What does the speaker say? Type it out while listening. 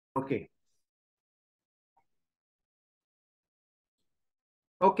Okay.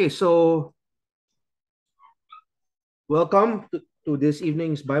 Okay, so welcome to this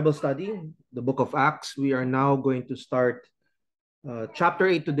evening's Bible study, the book of Acts. We are now going to start chapter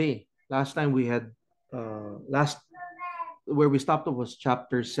 8 today. Last time we had, last where we stopped was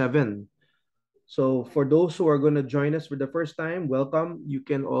chapter 7. So for those who are going to join us for the first time, welcome. You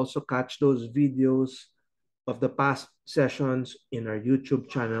can also catch those videos of the past sessions in our YouTube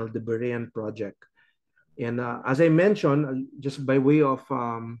channel, the Berean Project. And as I mentioned, just by way of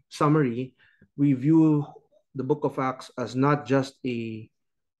summary, we view the book of Acts as not just a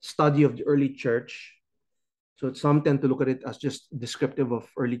study of the early church. So some tend to look at it as just descriptive of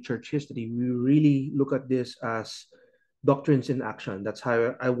early church history. We really look at this as doctrines in action. That's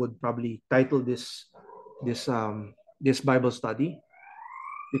how I would probably title this Bible study,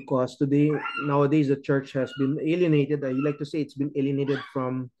 because nowadays the church has been alienated. I like to say it's been alienated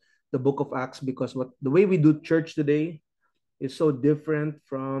from the book of Acts, because the way we do church today is so different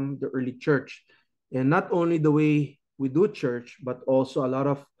from the early church. And not only the way we do church, but also a lot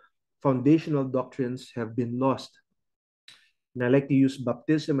of foundational doctrines have been lost. And I like to use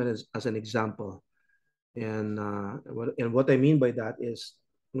baptism as an example. And what I mean by that is,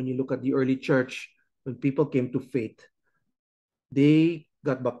 when you look at the early church, when people came to faith, they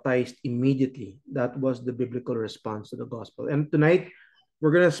got baptized immediately. That was the biblical response to the gospel. And tonight,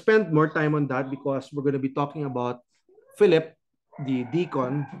 we're going to spend more time on that, because we're going to be talking about Philip, the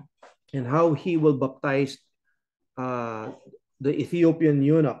deacon, and how he will baptize uh, the Ethiopian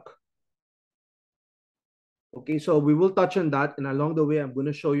eunuch. Okay, so we will touch on that, and along the way, I'm going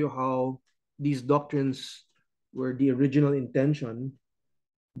to show you how these doctrines were the original intention,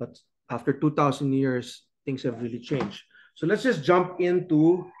 but after 2,000 years, things have really changed. So let's just jump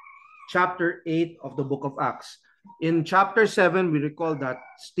into chapter 8 of the book of Acts. In chapter 7, we recall that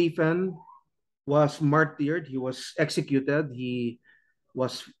Stephen was martyred, he was executed, he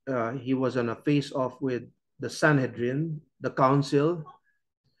was on a face-off with the Sanhedrin, the council,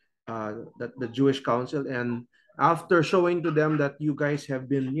 the Jewish council, and after showing to them that you guys have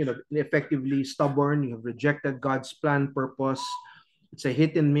been, effectively stubborn, you have rejected God's plan, purpose, it's a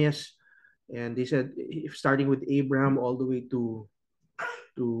hit and miss, and they said, starting with Abraham all the way to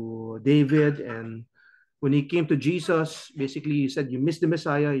David, and when he came to Jesus, basically he said, you missed the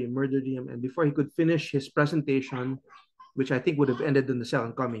Messiah, you murdered him, and before he could finish his presentation, which I think would have ended in the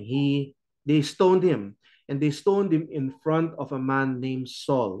second coming, they stoned him, and they stoned him in front of a man named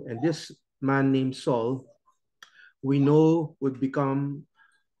Saul. And this man named Saul, we know, would become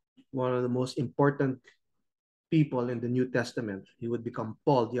one of the most important people in the New Testament. He would become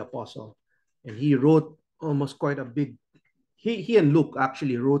Paul the Apostle, and he wrote almost quite a big. He and Luke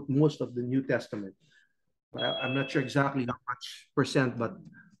actually wrote most of the New Testament. I'm not sure exactly how much percent, but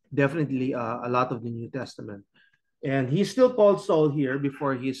definitely a lot of the New Testament. And he's still called Saul here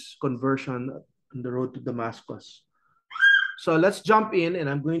before his conversion on the road to Damascus. So let's jump in, and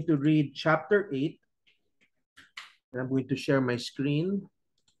I'm going to read chapter 8. And I'm going to share my screen.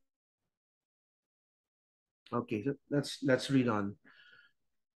 Okay, so let's read on.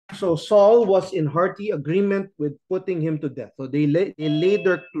 So Saul was in hearty agreement with putting him to death. So they laid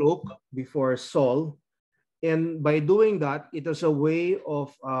their cloak before Saul, and by doing that, it was a way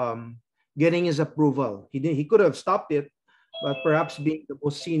of getting his approval. He could have stopped it, but perhaps being the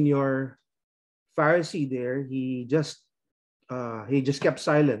most senior Pharisee there, he just kept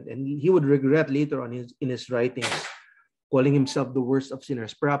silent, and he would regret later on in his writings, calling himself the worst of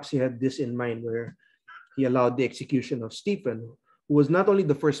sinners. Perhaps he had this in mind, where he allowed the execution of Stephen, who was not only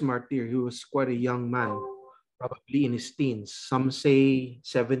the first martyr, he was quite a young man, probably in his teens. Some say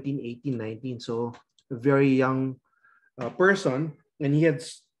 17, 18, 19, so a very young person, and he had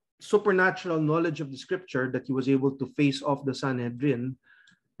supernatural knowledge of the scripture that he was able to face off the Sanhedrin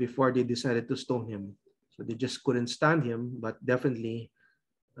before they decided to stone him. So they just couldn't stand him, but definitely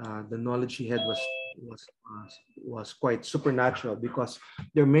the knowledge he had was quite supernatural, because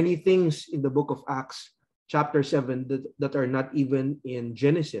there are many things in the book of Acts, chapter 7, that are not even in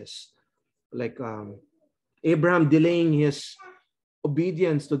Genesis, like Abraham delaying his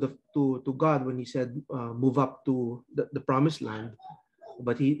obedience to God when he said, move up to the promised land.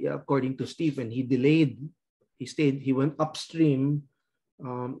 But he, according to Stephen, he delayed, he went upstream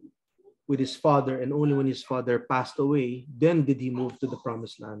with his father, and only when his father passed away, then did he move to the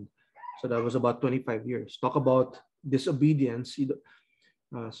promised land. So that was about 25 years. Talk about disobedience.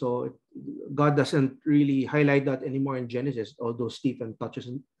 So God doesn't really highlight that anymore in Genesis, although Stephen touches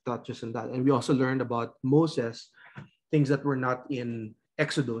on that. And we also learned about Moses, things that were not in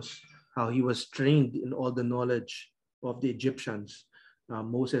Exodus, how he was trained in all the knowledge of the Egyptians.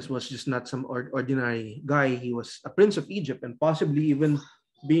 Moses was just not some ordinary guy. He was a prince of Egypt and possibly even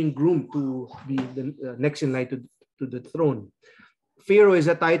being groomed to be the next in line to the throne. Pharaoh is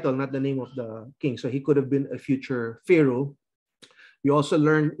a title, not the name of the king. So he could have been a future Pharaoh. We also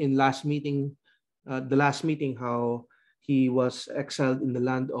learned in the last meeting, how he was exiled in the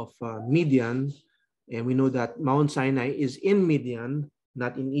land of Midian. And we know that Mount Sinai is in Midian,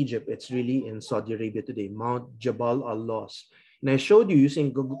 not in Egypt. It's really in Saudi Arabia today, Mount Jabal al-Los. And I showed you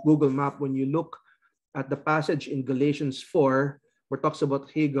using Google Map, when you look at the passage in Galatians 4, where it talks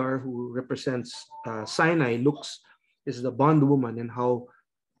about Hagar, who represents Sinai, is the bondwoman, and how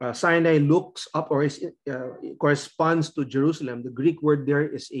Sinai looks up or corresponds to Jerusalem. The Greek word there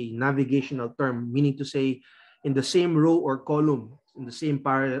is a navigational term, meaning to say in the same row or column, in the same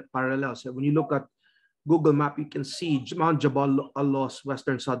parallel. So when you look at Google Map, you can see Mount Jabal al-Los,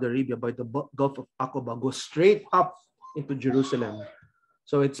 Western Saudi Arabia, by the Gulf of Aqaba, goes straight up into Jerusalem.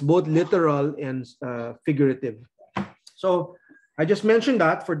 So it's both literal and figurative. So I just mentioned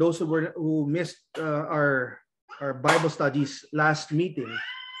that for those who missed our Bible studies last meeting.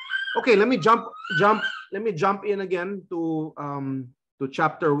 Okay, let me jump in again to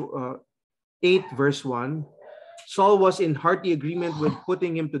chapter 8, verse 1. Saul was in hearty agreement with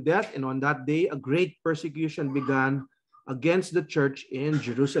putting him to death, and on that day a great persecution began against the church in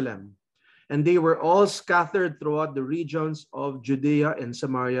Jerusalem. And they were all scattered throughout the regions of Judea and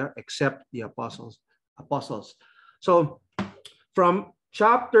Samaria, except the apostles. So from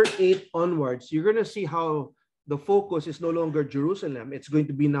chapter 8 onwards, you're going to see how the focus is no longer Jerusalem. It's going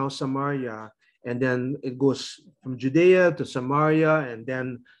to be now Samaria. And then it goes from Judea to Samaria, and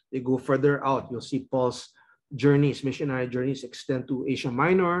then they go further out. You'll see Paul's missionary journeys extend to Asia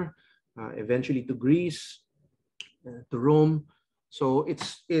Minor, eventually to Greece, to Rome. So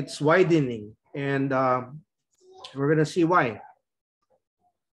it's widening, and we're going to see why.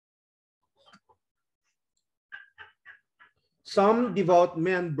 Some devout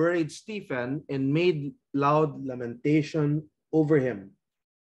men buried Stephen and made loud lamentation over him.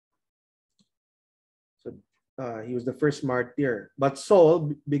 So he was the first martyr. But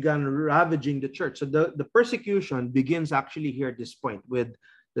Saul began ravaging the church. So the persecution begins actually here at this point with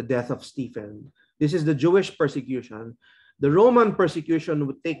the death of Stephen. This is the Jewish persecution. The Roman persecution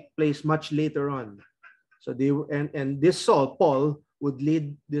would take place much later on. So they were, and this Saul, Paul, would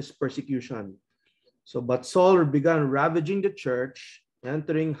lead this persecution. So, but Saul began ravaging the church,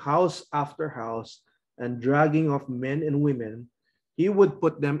 entering house after house, and dragging off men and women. He would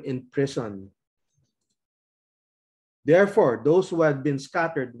put them in prison. Therefore, those who had been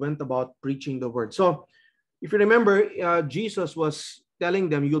scattered went about preaching the word. So, if you remember, Jesus was telling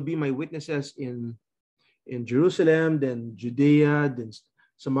them, "You'll be my witnesses in Jerusalem, then Judea, then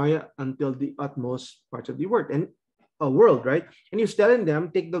Samaria, until the utmost parts of the world, right?" And he's telling them,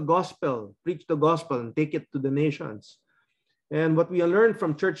 take the gospel, preach the gospel, and take it to the nations. And what we learned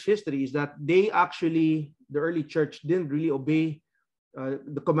from church history is that the early church, didn't really obey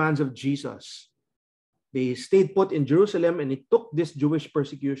the commands of Jesus. They stayed put in Jerusalem, and it took this Jewish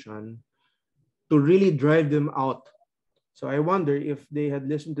persecution to really drive them out. So I wonder if they had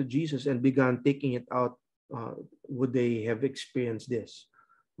listened to Jesus and began taking it out, would they have experienced this?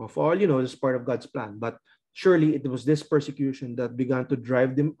 Well, for all you know, it's part of God's plan. But surely it was this persecution that began to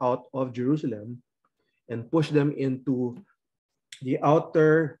drive them out of Jerusalem and push them into the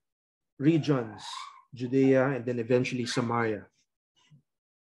outer regions, Judea, and then eventually Samaria.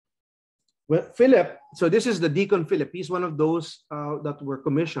 Well, Philip, so this is the deacon Philip. He's one of those that were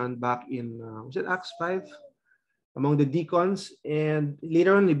commissioned back in, was it Acts 5? Among the deacons. And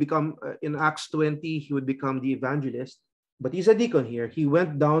later on, in Acts 20, he would become the evangelist. But he's a deacon here. He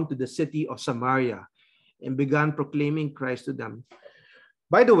went down to the city of Samaria and began proclaiming Christ to them.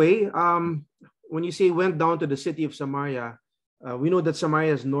 By the way, when you say went down to the city of Samaria, we know that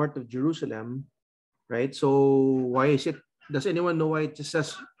Samaria is north of Jerusalem, right? So why is it? Does anyone know why it just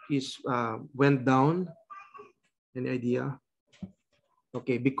says he's went down? Any idea?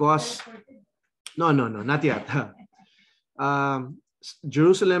 Okay, because no, not yet.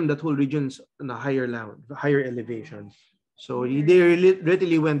 Jerusalem, that whole region's in a higher elevation. So they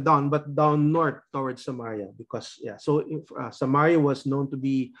literally went down, but down north towards Samaria, because So Samaria was known to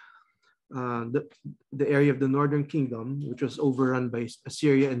be the area of the northern kingdom, which was overrun by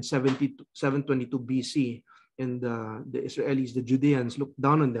Assyria in 722 BC. And the Israelis, the Judeans, looked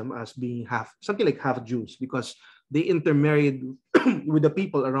down on them as being something like half Jews, because they intermarried with the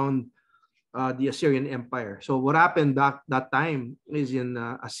people around the Assyrian Empire. So what happened that time is in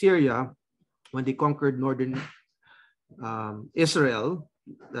Assyria, when they conquered northern Israel,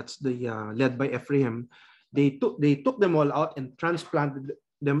 that's the led by Ephraim, They took them all out and transplanted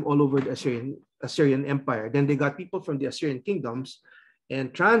them all over the Assyrian Empire. Then they got people from the Assyrian kingdoms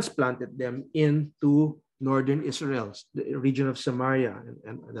and transplanted them into northern Israel, the region of Samaria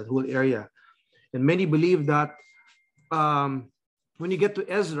and that whole area. And many believe that when you get to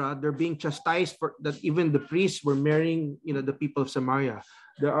Ezra, they're being chastised for that. Even the priests were marrying, the people of Samaria.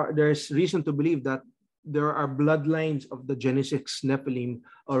 There's reason to believe that there are bloodlines of the Genesis Nephilim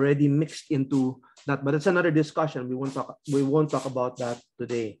already mixed into that, but it's another discussion. We won't talk about that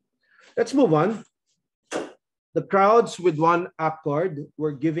today. Let's move on. The crowds with one accord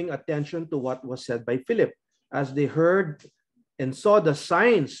were giving attention to what was said by Philip as they heard and saw the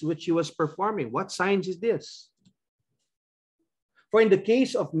signs which he was performing. What signs is this? For in the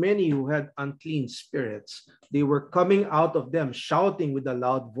case of many who had unclean spirits, they were coming out of them, shouting with a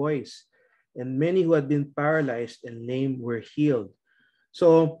loud voice, and many who had been paralyzed and lame were healed.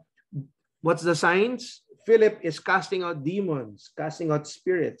 So, what's the signs? Philip is casting out demons, casting out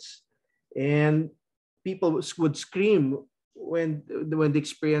spirits, and people would scream when they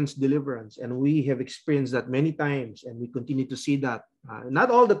experience deliverance. And we have experienced that many times, and we continue to see that.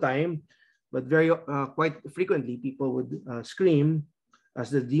 Not all the time, but very quite frequently, people would scream as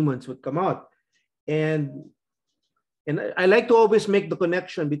the demons would come out. And I like to always make the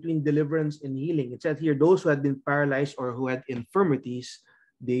connection between deliverance and healing. It said here, those who had been paralyzed or who had infirmities,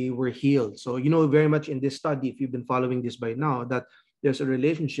 they were healed. So, very much in this study, if you've been following this by now, that there's a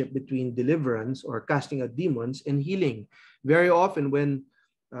relationship between deliverance or casting out demons and healing. Very often when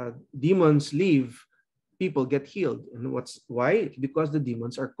demons leave, people get healed. And why? Because the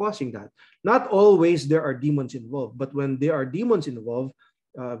demons are causing that. Not always there are demons involved, but when there are demons involved,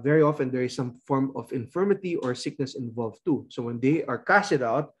 very often there is some form of infirmity or sickness involved too. So when they are casted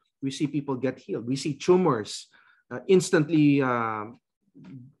out, we see people get healed. We see tumors instantly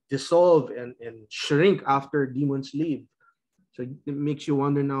dissolve and shrink after demons leave. So it makes you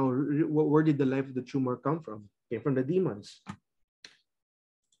wonder now, where did the life of the tumor come from? It came from the demons.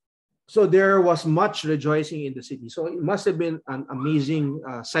 So there was much rejoicing in the city. So it must have been an amazing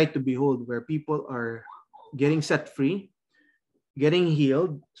sight to behold, where people are getting set free, getting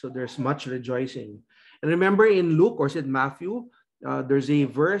healed. So there's much rejoicing. And remember in Luke, or is it Matthew, there's a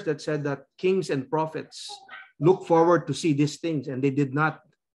verse that said that kings and prophets look forward to see these things, and they did not.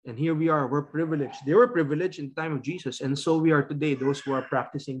 And here we are, we're privileged. They were privileged in the time of Jesus, and so we are today, those who are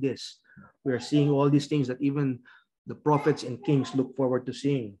practicing this. We are seeing all these things that even the prophets and kings look forward to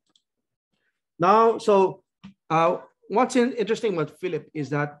seeing. Now, so what's interesting about Philip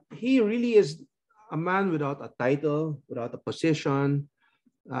is that he really is a man without a title, without a position.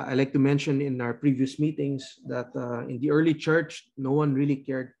 I like to mention in our previous meetings that in the early church, no one really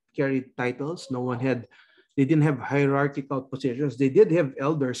carried titles. They didn't have hierarchical positions. They did have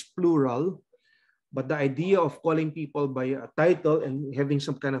elders, plural, but the idea of calling people by a title and having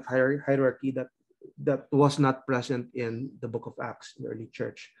some kind of hierarchy that was not present in the book of Acts in the early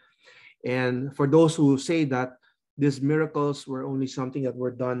church. And for those who say that these miracles were only something that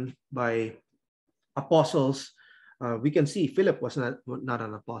were done by apostles, we can see Philip was not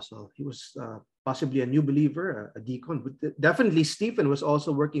an apostle. He was possibly a new believer, a deacon. But definitely Stephen was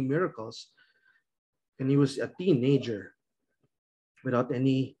also working miracles. And he was a teenager without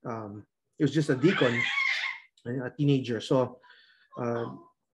any, he was just a deacon, a teenager. So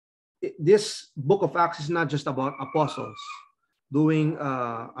this book of Acts is not just about apostles doing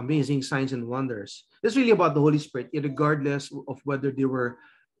amazing signs and wonders. It's really about the Holy Spirit, regardless of whether they were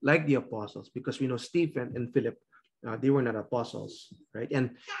like the apostles, because we know Stephen and Philip, they were not apostles, right?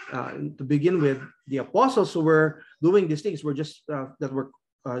 And to begin with, the apostles who were doing these things were just that were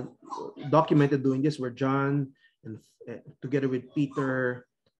documented doing this were John, and together with Peter,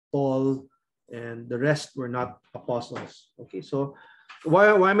 Paul, and the rest were not apostles. Okay, so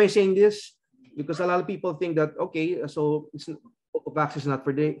why am I saying this? Because a lot of people think that, okay, so book of Acts is not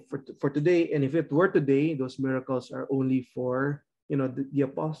for today, and if it were today, those miracles are only for the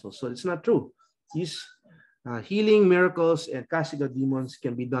apostles. So it's not true. These healing, miracles, and casting out demons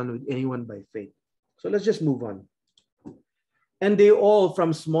can be done with anyone by faith. So let's just move on. And they all,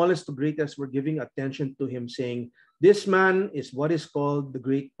 from smallest to greatest, were giving attention to him, saying, "This man is what is called the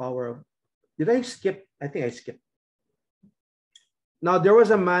great power of." Did I skip? I think I skipped. Now there was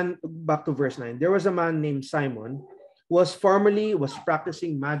a man, back to verse 9. There was a man named Simon who was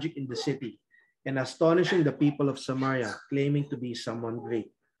practicing magic in the city and astonishing the people of Samaria, claiming to be someone great.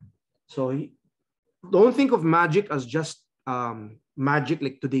 So don't think of magic as just magic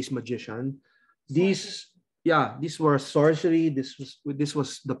like today's magician. These were sorcery. This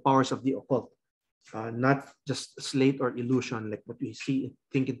was the powers of the occult, not just slate or illusion like what we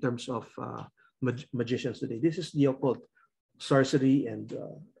think in terms of magicians today. This is the occult, sorcery and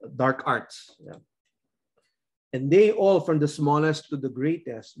dark arts. Yeah. And they all, from the smallest to the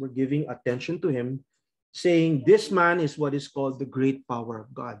greatest, were giving attention to him, saying, this man is what is called the great power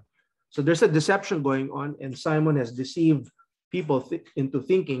of God. So there's a deception going on, and Simon has deceived people into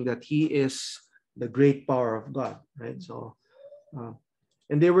thinking that he is the great power of God, right? So,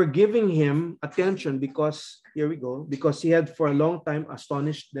 and they were giving him attention because, here we go, because he had for a long time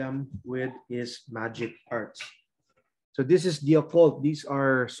astonished them with his magic arts. So this is the occult. These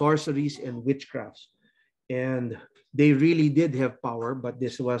are sorceries and witchcrafts. And they really did have power, but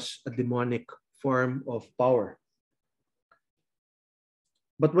this was a demonic form of power.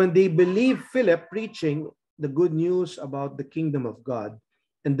 But when they believed Philip preaching the good news about the kingdom of God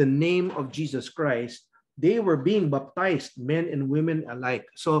and the name of Jesus Christ, they were being baptized, men and women alike.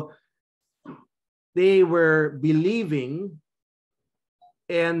 So they were believing,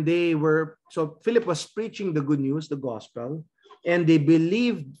 and so Philip was preaching the good news, the gospel, and they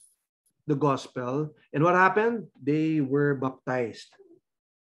believed the gospel. And what happened? They were baptized.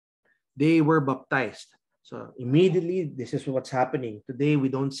 They were baptized. So immediately, this is what's happening. Today, we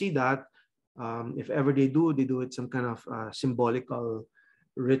don't see that. If ever they do it some kind of symbolical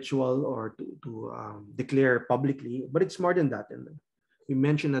ritual or to declare publicly. But it's more than that. And we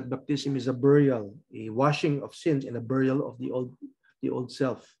mentioned that baptism is a burial, a washing of sins, and a burial of the old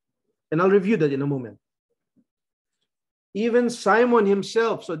self. And I'll review that in a moment. Even Simon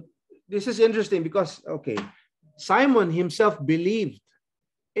himself. So this is interesting because, okay, Simon himself believed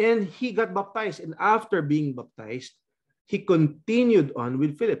and he got baptized. And after being baptized, he continued on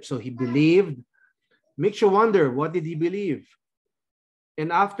with Philip. So he believed. Makes you wonder, what did he believe?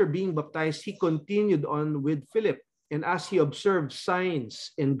 And after being baptized, he continued on with Philip. And as he observed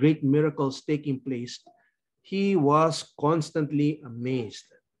signs and great miracles taking place, he was constantly amazed.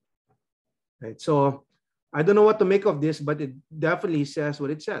 Right? So I don't know what to make of this, but it definitely says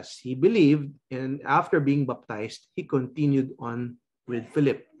what it says. He believed, and after being baptized, he continued on with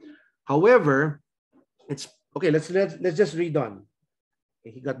Philip. However, it's okay. Let's just read on.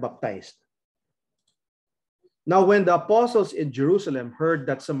 Okay, he got baptized. Now, when the apostles in Jerusalem heard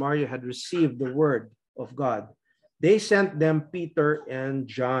that Samaria had received the word of God, they sent them Peter and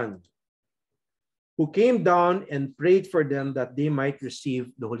John, who came down and prayed for them that they might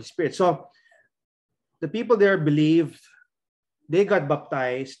receive the Holy Spirit. So the people there believed, they got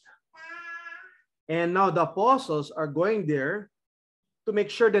baptized, and now the apostles are going there to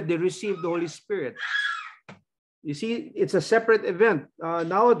make sure that they receive the Holy Spirit. You see, it's a separate event.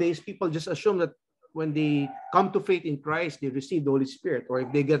 Nowadays, people just assume that when they come to faith in Christ, they receive the Holy Spirit, or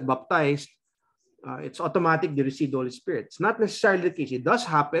if they get baptized, it's automatic they receive the Holy Spirit. It's not necessarily the case. It does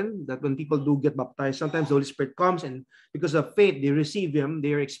happen that when people do get baptized, sometimes the Holy Spirit comes, and because of faith, they receive Him,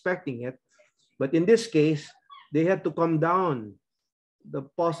 they are expecting it. But in this case, they had to come down, the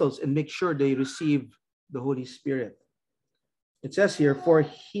apostles, and make sure they receive the Holy Spirit. It says here, for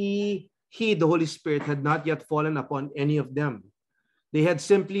he, the Holy Spirit, had not yet fallen upon any of them. They had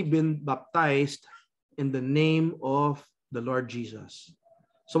simply been baptized in the name of the Lord Jesus.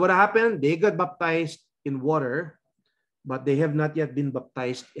 So what happened? They got baptized in water, but they have not yet been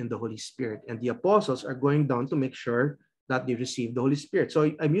baptized in the Holy Spirit. And the apostles are going down to make sure that they receive the Holy Spirit. So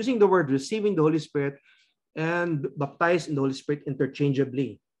I'm using the word receiving the Holy Spirit and baptized in the Holy Spirit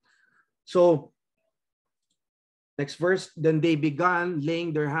interchangeably. So next verse, then they began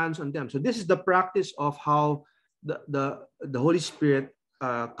laying their hands on them. So this is the practice of how the Holy Spirit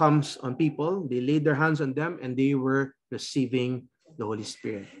comes on people. They laid their hands on them and they were receiving the Holy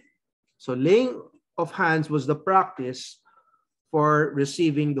Spirit. So laying of hands was the practice for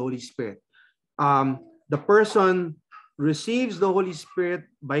receiving the Holy Spirit. The person receives the Holy Spirit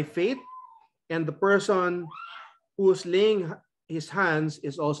by faith, and the person who's laying his hands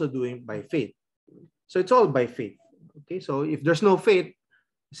is also doing by faith. So it's all by faith. Okay, so if there's no faith,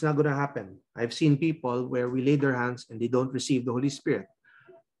 it's not going to happen. I've seen people where we lay their hands and they don't receive the Holy Spirit.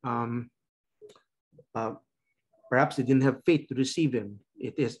 Perhaps they didn't have faith to receive Him.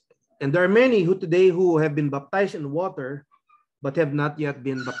 It is, and there are many who today who have been baptized in water, but have not yet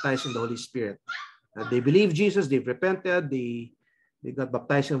been baptized in the Holy Spirit. They believe Jesus, they've repented, they got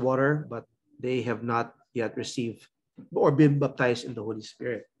baptized in water, but they have not yet received or been baptized in the Holy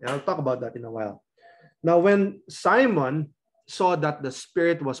Spirit. And I'll talk about that in a while. Now, when Simon saw that the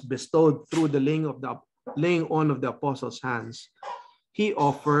Spirit was bestowed through the laying on of the apostles' hands, he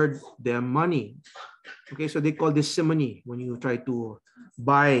offered them money. Okay, so they call this simony when you try to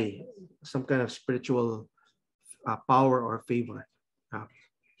buy some kind of spiritual power or favor.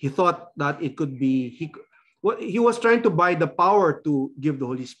 He thought that it could be he was trying to buy the power to give the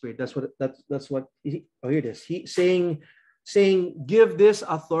Holy Spirit. That's what here it is. He saying, give this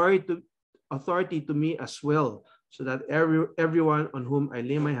authority to me as well, so that everyone on whom I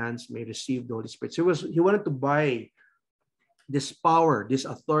lay my hands may receive the Holy Spirit. So he wanted to buy this power, this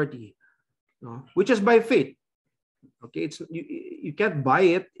authority, which is by faith. Okay, it's you can't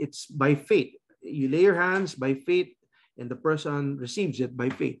buy it. It's by faith. You lay your hands by faith, and the person receives it by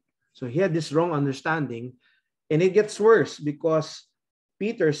faith. So he had this wrong understanding, and it gets worse because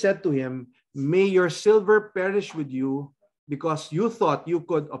Peter said to him, "May your silver perish with you, because you thought you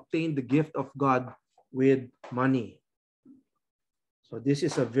could obtain the gift of God with money." So this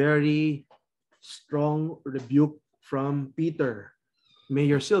is a very strong rebuke from Peter. May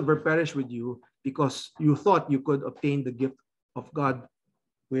your silver perish with you, because you thought you could obtain the gift of God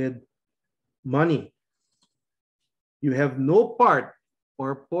with money. You have no part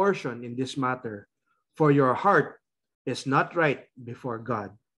or portion in this matter, for your heart is not right before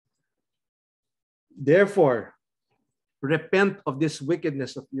God. Therefore, repent of this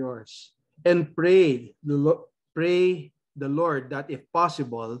wickedness of yours, and pray the Lord that, if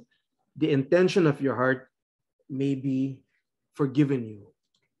possible, the intention of your heart may be forgiven you.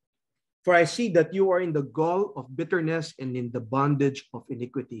 For I see that you are in the gall of bitterness and in the bondage of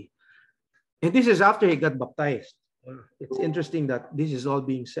iniquity. And this is after he got baptized. It's interesting that this is all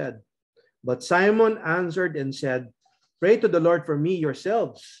being said. But Simon answered and said, "Pray to the Lord for me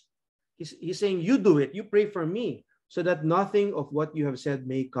yourselves." He's saying, you do it. You pray for me, so that nothing of what you have said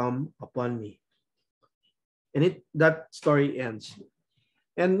may come upon me. And that story ends.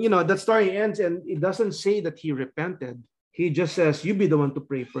 And, that story ends, and it doesn't say that he repented. He just says, you be the one to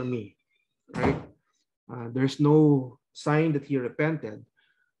pray for me. Right? There's no sign that he repented,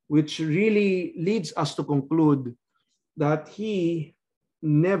 which really leads us to conclude that he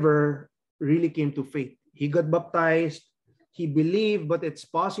never really came to faith. He got baptized, he believed, but it's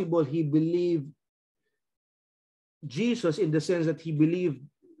possible he believed Jesus in the sense that he believed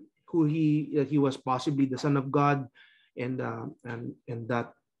that he was possibly the Son of God, and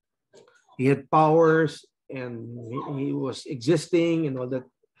that he had powers and he was existing and all that.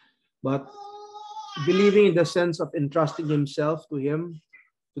 But believing in the sense of entrusting himself to him,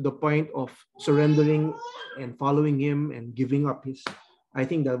 to the point of surrendering and following him and giving up I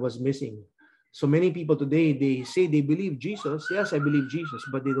think that was missing. So many people today, they say they believe Jesus. Yes, I believe Jesus,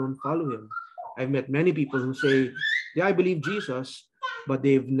 but they don't follow him. I've met many people who say, yeah, I believe Jesus, but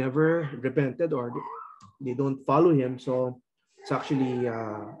they've never repented or they don't follow him. So it's actually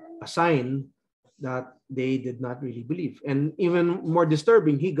a sign that they did not really believe. And even more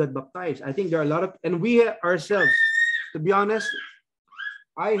disturbing, he got baptized. I think there are a lot of, and we ourselves, to be honest,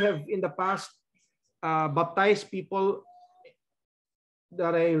 I have in the past baptized people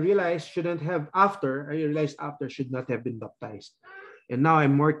that I realized should not have been baptized. And now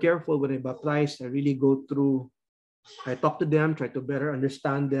I'm more careful when I baptize. I really go through, I talk to them, try to better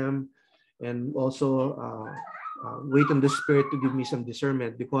understand them, and also wait on the Spirit to give me some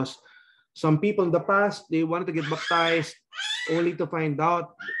discernment, because some people in the past, they wanted to get baptized only to find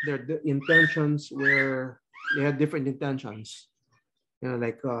out their intentions were, they had different intentions.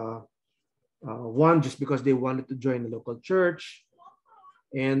 Like one just because they wanted to join the local church.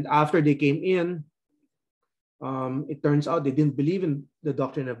 And after they came in, it turns out they didn't believe in the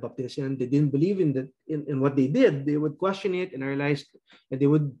doctrine of baptism. They didn't believe in what they did. They would question it, and I realized that they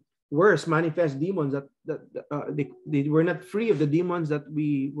would worse manifest demons that they were not free of the demons that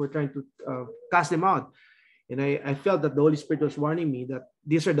we were trying to cast them out. And I felt that the Holy Spirit was warning me that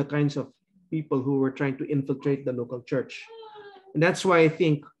these are the kinds of people who were trying to infiltrate the local church. And that's why I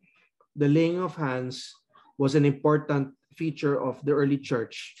think the laying of hands was an important feature of the early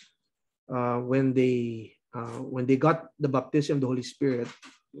church when they got the baptism of the Holy Spirit,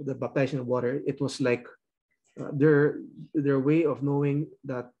 the baptizing of water. It was like their way of knowing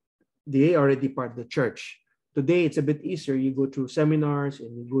that they are already part of the church. Today, it's a bit easier. You go through seminars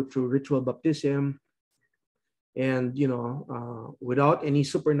and you go through ritual baptism, and without any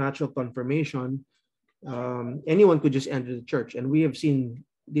supernatural confirmation, anyone could just enter the church. And we have seen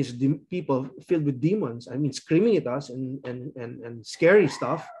these people filled with demons, screaming at us and scary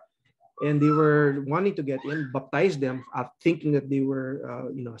stuff. And they were wanting to get in, baptize them, thinking that they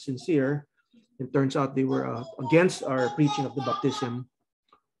were, sincere. It turns out they were against our preaching of the baptism.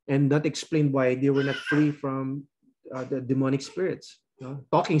 And that explained why they were not free from the demonic spirits,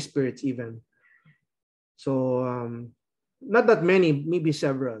 talking spirits even. So not that many, maybe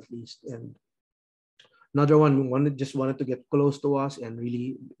several at least. And another one just wanted to get close to us and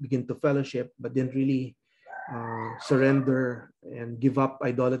really begin to fellowship, but didn't really surrender and give up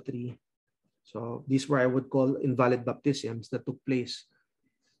idolatry. So these were, I would call, invalid baptisms that took place.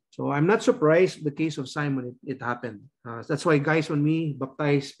 So I'm not surprised the case of Simon, it happened. That's why, guys, when we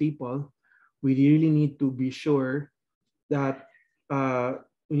baptize people, we really need to be sure that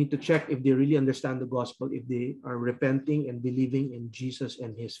we need to check if they really understand the gospel, if they are repenting and believing in Jesus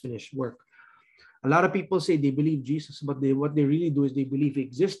and his finished work. A lot of people say they believe Jesus, but what they really do is they believe he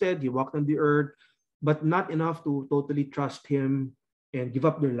existed, he walked on the earth, but not enough to totally trust him and give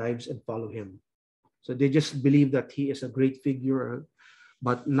up their lives and follow him. So they just believe that he is a great figure,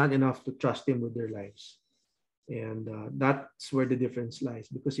 but not enough to trust him with their lives. And that's where the difference lies.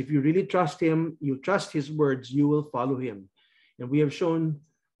 Because if you really trust him, you trust his words, you will follow him. And we have shown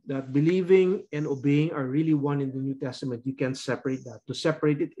that believing and obeying are really one in the New Testament. You can't separate that. To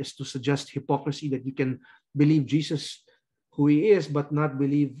separate it is to suggest hypocrisy, that you can believe Jesus who he is, but not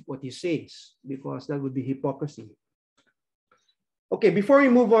believe what he says, because that would be hypocrisy. Okay, before we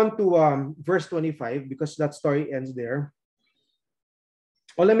move on to verse 25, because that story ends there.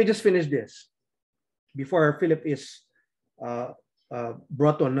 Oh, let me just finish this before Philip is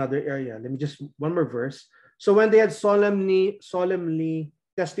brought to another area. Let me just, one more verse. So when they had solemnly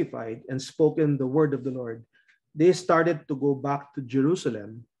testified and spoken the word of the Lord, they started to go back to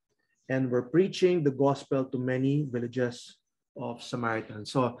Jerusalem and were preaching the gospel to many villages of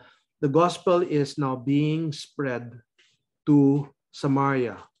Samaritans. So the gospel is now being spread to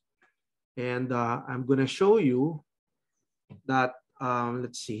Samaria. And I'm going to show you that,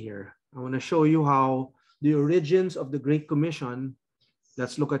 let's see here. I want to show you how the origins of the Great Commission,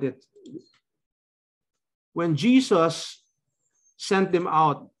 let's look at it. When Jesus sent them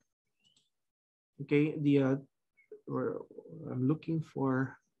out, okay, I'm looking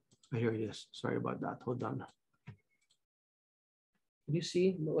for, here it is. Sorry about that. Hold on. Can you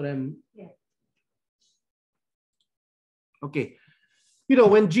see what I'm? Yeah. Okay. You know,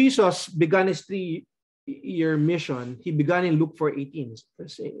 when Jesus began his 3-year mission, he began in Luke 4:18,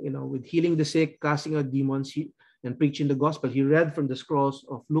 you know, with healing the sick, casting out demons, and preaching the gospel. He read from the scrolls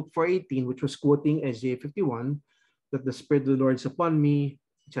of Luke 4:18, which was quoting Isaiah 51, that the Spirit of the Lord is upon me,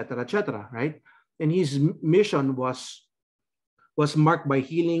 etc., right? And his mission was marked by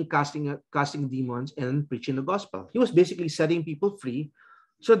healing, casting demons, and preaching the gospel. He was basically setting people free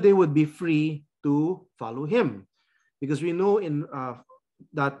so they would be free to follow him. Because we know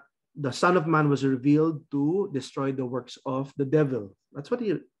that the Son of Man was revealed to destroy the works of the devil. It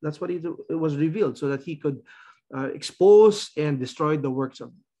was revealed, so that he could expose and destroy the works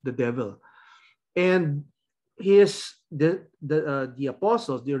of the devil. And the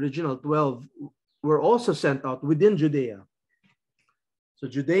apostles, the original 12, were also sent out within Judea. So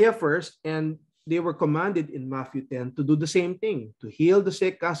Judea first, and they were commanded in Matthew 10 to do the same thing, to heal the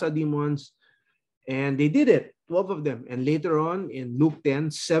sick, cast out demons, and they did it, 12 of them. And later on in Luke 10,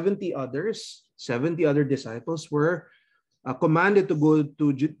 70 other disciples were commanded to go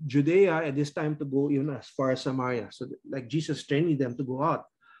to Judea, at this time to go even as far as Samaria. So like Jesus training them to go out.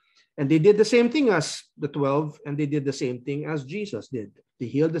 And they did the same thing as the 12, and they did the same thing as Jesus did. They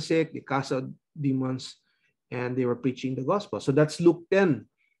healed the sick, they cast out demons, and they were preaching the gospel. So that's Luke 10.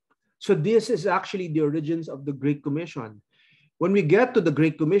 So this is actually the origins of the Great Commission. When we get to the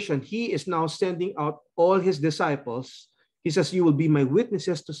Great Commission, he is now sending out all his disciples. He says, you will be my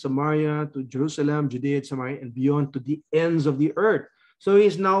witnesses to Samaria, to Jerusalem, Judea, Samaria, and beyond, to the ends of the earth. So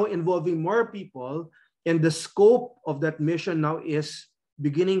he's now involving more people, and the scope of that mission now is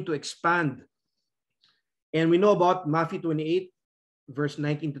beginning to expand. And we know about Matthew 28, verse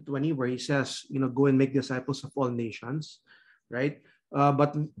 19 to 20, where he says, go and make disciples of all nations, right?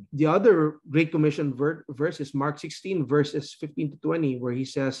 But the other Great Commission verse is Mark 16, verses 15 to 20, where he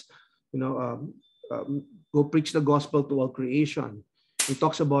says, go preach the gospel to all creation. He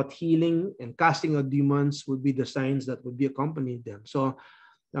talks about healing and casting out demons would be the signs that would be accompanied them. So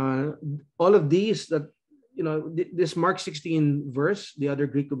all of these this Mark 16 verse, the other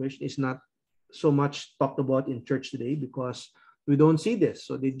Great Commission, is not so much talked about in church today because we don't see this.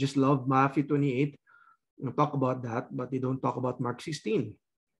 So they just love Matthew 28 and talk about that, but they don't talk about Mark 16.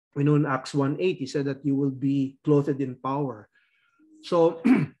 We know in Acts 1:8, he said that you will be clothed in power. So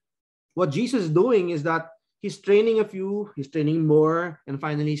what Jesus is doing is that he's training a few, he's training more, and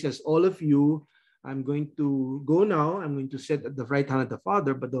finally he says, all of you, I'm going to go now. I'm going to sit at the right hand of the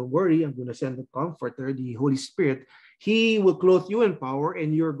Father, but don't worry, I'm going to send the Comforter, the Holy Spirit. He will clothe you in power,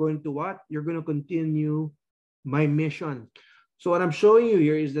 and you're going to what? You're going to continue my mission. So what I'm showing you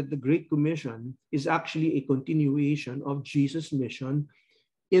here is that the Great Commission is actually a continuation of Jesus' mission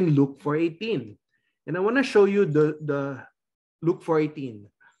in Luke 4:18. And I want to show you the Luke 4:18.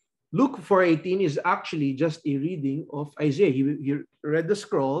 Luke 4:18 is actually just a reading of Isaiah. He read the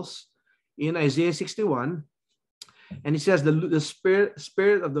scrolls in Isaiah 61. And he says, the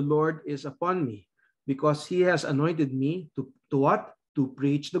spirit of the Lord is upon me, because he has anointed me to what? To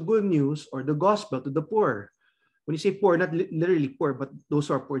preach the good news or the gospel to the poor. When you say poor, not literally poor, but those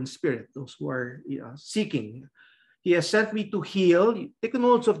who are poor in spirit, those who are seeking. He has sent me to heal. Take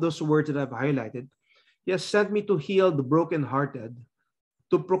notes of those words that I've highlighted. He has sent me to heal the brokenhearted,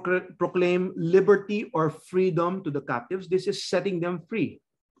 to proclaim liberty or freedom to the captives. This is setting them free.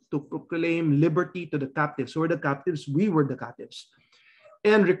 To proclaim liberty to the captives. Who are the captives? We were the captives.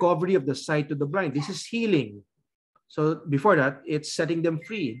 And recovery of the sight to the blind. This is healing. So before that, it's setting them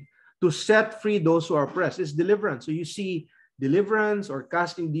free. To set free those who are oppressed. It's deliverance. So you see deliverance or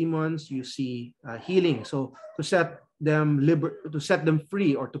casting demons. You see healing. So to set them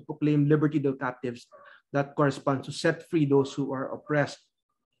free or to proclaim liberty to the captives, that corresponds to set free those who are oppressed.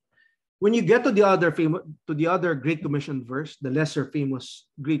 When you get to the other Great Commission verse, the lesser famous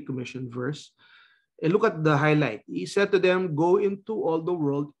Great Commission verse, and look at the highlight. He said to them, go into all the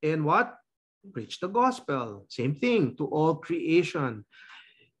world and what? Preach the gospel. Same thing, to all creation.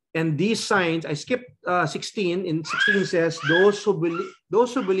 And these signs, I skipped 16. In 16 says, those who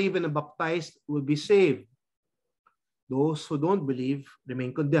believe and are baptized will be saved. Those who don't believe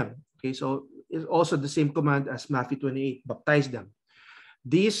remain condemned. Okay, so it's also the same command as Matthew 28, baptize them.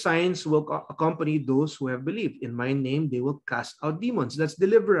 These signs will accompany those who have believed. In my name, they will cast out demons. That's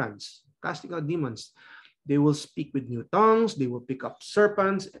deliverance, casting out demons. They will speak with new tongues. They will pick up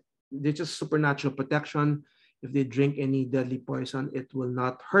serpents. They're just supernatural protection. If they drink any deadly poison, it will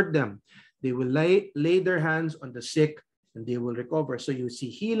not hurt them. They will lay their hands on the sick and they will recover. So you see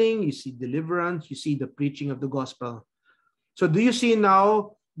healing, you see deliverance, you see the preaching of the gospel. So do you see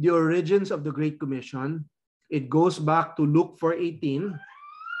now the origins of the Great Commission? It goes back to Luke 4:18.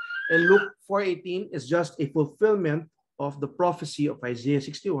 And Luke 4:18 is just a fulfillment of the prophecy of Isaiah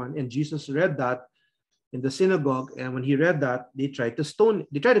 61. And Jesus read that in the synagogue. And when he read that, they tried to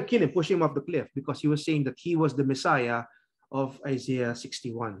kill him, push him off the cliff, because he was saying that he was the Messiah of Isaiah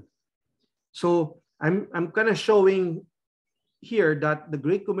 61. So I'm kind of showing here that the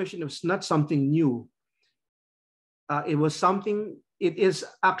Great Commission was not something new. It is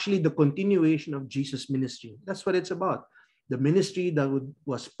actually the continuation of Jesus' ministry. That's what it's about. The ministry that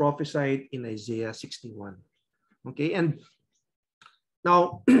was prophesied in Isaiah 61. Okay, and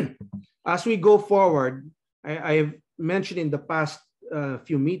now as we go forward, I've mentioned in the past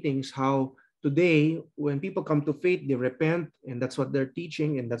few meetings how today when people come to faith, they repent, and that's what they're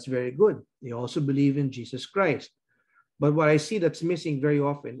teaching, and that's very good. They also believe in Jesus Christ. But what I see that's missing very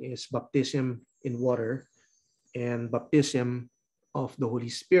often is baptism in water and baptism of the Holy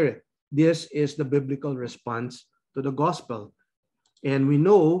Spirit. This is the biblical response to the gospel. And we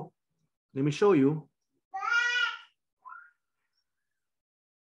know, let me show you.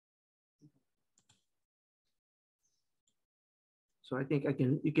 So I think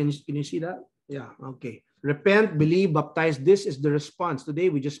can you see that? Yeah, okay. Repent, believe, baptize. This is the response. Today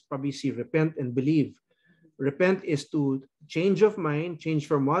we just probably see repent and believe. Repent is to change of mind, change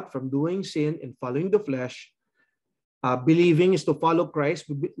from what? From doing sin and following the flesh. Believing is to follow Christ.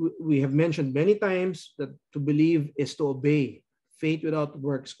 We have mentioned many times that to believe is to obey. Faith without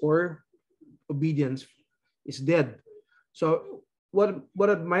works or obedience is dead. So what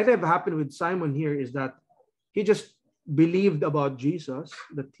might have happened with Simon here is that he just believed about Jesus,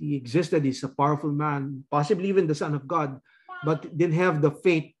 that he existed, he's a powerful man, possibly even the Son of God, but didn't have the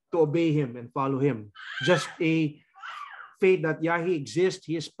faith to obey him and follow him. Just a faith that, yeah, he exists,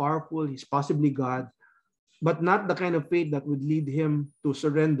 he is powerful, he's possibly God, but not the kind of faith that would lead him to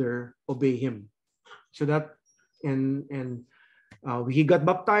surrender, obey him. So that, he got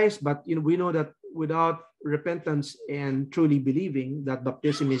baptized, but we know that without repentance and truly believing, that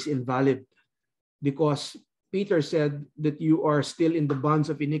baptism is invalid, because Peter said that you are still in the bonds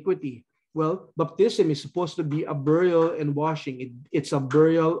of iniquity. Well, baptism is supposed to be a burial and washing. It's a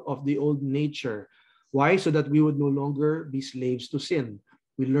burial of the old nature. Why? So that we would no longer be slaves to sin.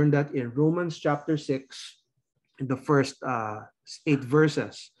 We learned that in Romans chapter 6, in the first 8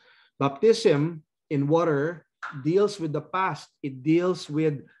 verses. Baptism in water deals with the past. It deals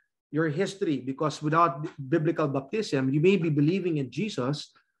with your history, because without biblical baptism, you may be believing in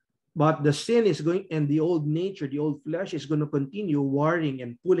Jesus, but the sin is going, and the old nature, the old flesh is going to continue warring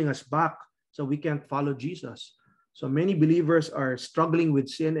and pulling us back, so we can't follow Jesus. So many believers are struggling with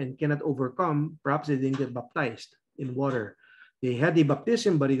sin and cannot overcome. Perhaps they didn't get baptized in water. They had the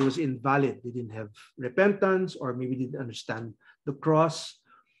baptism, but it was invalid. They didn't have repentance, or maybe didn't understand the cross,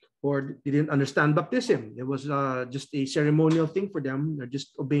 or they didn't understand baptism. It was just a ceremonial thing for them. They're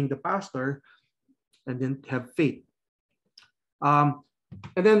just obeying the pastor and didn't have faith. And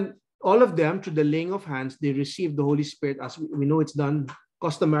then all of them, through the laying of hands, they received the Holy Spirit, as we know it's done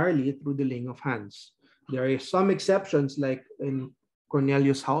customarily through the laying of hands. There are some exceptions, like in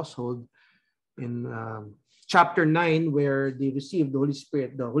Cornelius' household, in chapter 9, where they received the Holy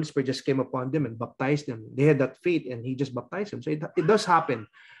Spirit. The Holy Spirit just came upon them and baptized them. They had that faith, and he just baptized them. So it does happen.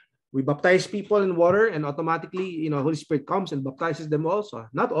 We baptize people in water, and automatically, Holy Spirit comes and baptizes them also.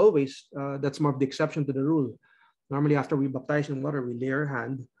 Not always. That's more of the exception to the rule. Normally, after we baptize in water, we lay our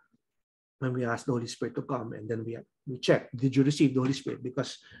hand and we ask the Holy Spirit to come, and then we check, did you receive the Holy Spirit?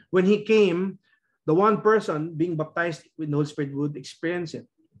 Because when he came, the one person being baptized with the Holy Spirit would experience it.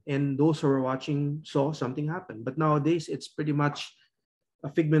 And those who were watching saw something happen. But nowadays, it's pretty much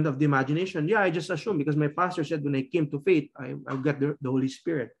a figment of the imagination. Yeah, I just assume because my pastor said when I came to faith, I'll get the Holy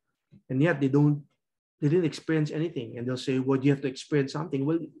Spirit. And yet they didn't experience anything. And they'll say, well, you have to experience something.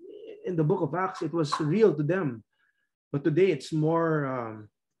 Well, in the book of Acts, it was real to them. But today it's more,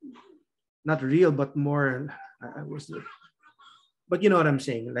 not real, but more, but you know what I'm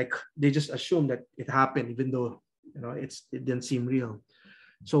saying? Like they just assume that it happened, even though, it didn't seem real.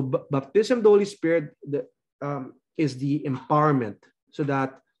 So baptism of the Holy Spirit is the empowerment, so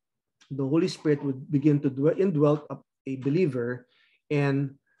that the Holy Spirit would begin to indwell a believer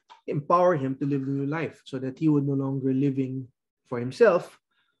and empower him to live a new life, so that he would no longer living for himself,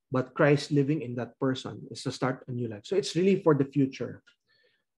 but Christ living in that person. Is to start a new life. So it's really for the future.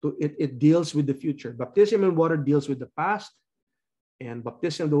 It deals with the future. Baptism in water deals with the past, and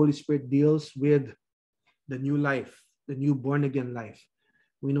baptism of the Holy Spirit deals with the new life, the new born-again life.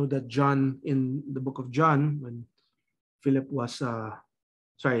 We know that John, in the book of John, when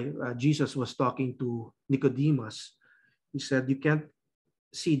Jesus was talking to Nicodemus, he said, you can't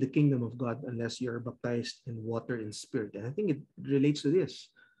see the kingdom of God unless you're baptized in water and spirit. And I think it relates to this.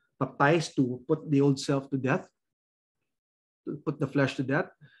 Baptized to put the old self to death, to put the flesh to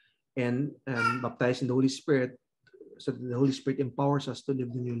death, and baptized in the Holy Spirit, so that the Holy Spirit empowers us to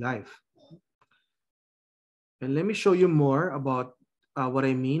live the new life. And let me show you more about what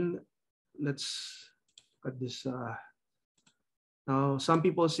I mean. Let's cut this. Now, some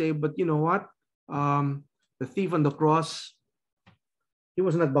people say, but you know what? The thief on the cross, he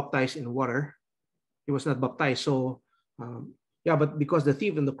was not baptized in water. He was not baptized. So, yeah, but because the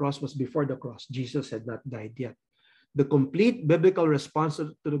thief on the cross was before the cross, Jesus had not died yet. The complete biblical response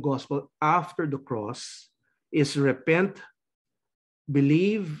to the gospel after the cross is repent,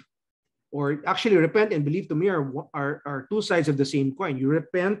 believe, or actually repent and believe to me are two sides of the same coin. You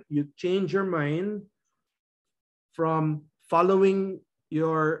repent, you change your mind from following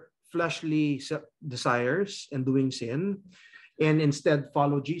your fleshly desires and doing sin, and instead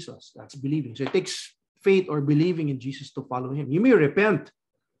follow Jesus. That's believing. So it takes faith or believing in Jesus to follow him. You may repent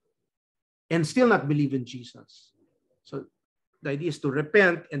and still not believe in Jesus. So the idea is to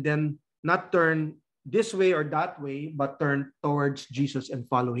repent and then not turn this way or that way, but turn towards Jesus and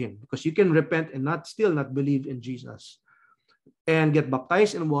follow him. Because you can repent and still not believe in Jesus, and get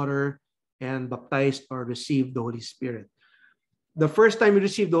baptized in water and baptized or receive the Holy Spirit. The first time you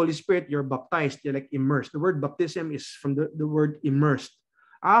receive the Holy Spirit, you're baptized, you're like immersed. The word baptism is from the word immersed.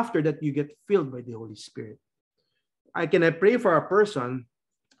 After that, you get filled by the Holy Spirit. I pray for a person,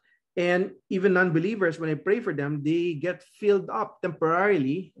 and even non-believers, when I pray for them, they get filled up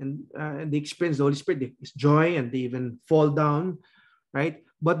temporarily, and they experience the Holy Spirit. It's joy, and they even fall down, right?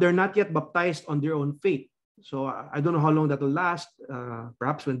 But they're not yet baptized on their own faith. So I don't know how long that will last.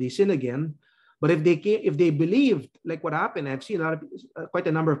 Perhaps when they sin again. But if they believed, like what happened, I've seen quite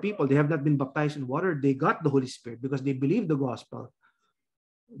a number of people, they have not been baptized in water. They got the Holy Spirit because they believed the gospel.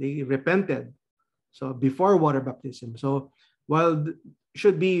 They repented. So before water baptism. So while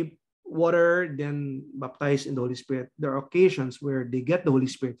should be water, then baptized in the Holy Spirit, there are occasions where they get the Holy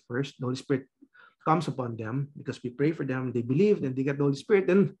Spirit first. The Holy Spirit comes upon them because we pray for them. They believe, and they get the Holy Spirit.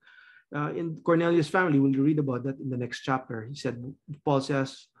 Then in Cornelius' family, we'll read about that in the next chapter.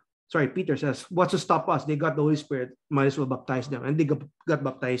 Peter says, what's to stop us? They got the Holy Spirit, might as well baptize them. And they got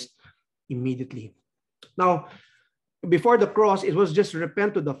baptized immediately. Now, before the cross, it was just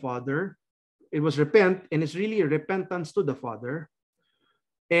repent to the Father. It was repent, and it's really repentance to the Father,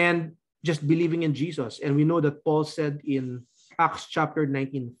 and just believing in Jesus. And we know that Paul said in Acts chapter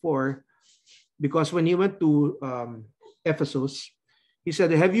 19:4, because when he went to Ephesus, he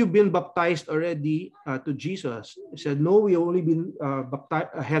said, have you been baptized already to Jesus? He said, no, we only been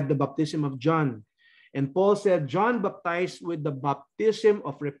had the baptism of John. And Paul said, John baptized with the baptism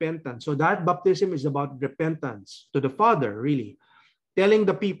of repentance. So that baptism is about repentance to the Father, really, telling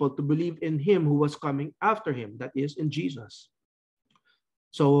the people to believe in him who was coming after him, that is, in Jesus.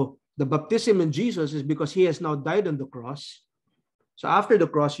 So the baptism in Jesus is because he has now died on the cross. So after the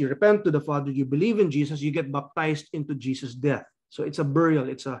cross, you repent to the Father, you believe in Jesus, you get baptized into Jesus' death. So it's a burial.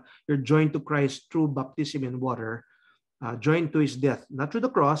 You're joined to Christ through baptism in water, joined to his death, not through the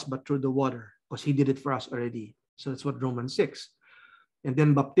cross, but through the water, because he did it for us already. So that's what Romans 6. And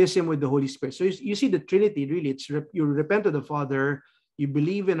then baptism with the Holy Spirit. So you see the Trinity, really. You repent to the Father, you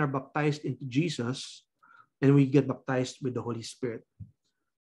believe and are baptized into Jesus, and we get baptized with the Holy Spirit.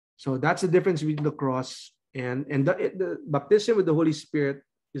 So that's the difference between the cross and the baptism with the Holy Spirit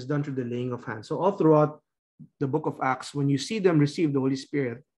is done through the laying of hands. So all throughout the book of Acts, when you see them receive the Holy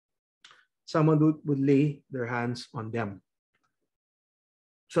Spirit, someone would lay their hands on them.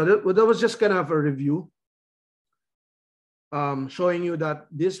 So that was just kind of a review, showing you that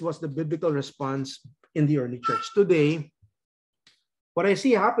this was the biblical response in the early church. Today, what I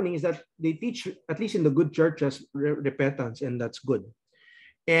see happening is that they teach, at least in the good churches, repentance, and that's good.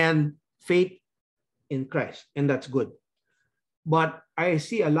 And faith in Christ, and that's good. But I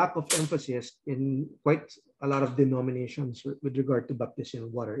see a lack of emphasis in quite a lot of denominations with regard to baptism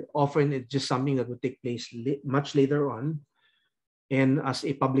in water. Often it's just something that would take place much later on and as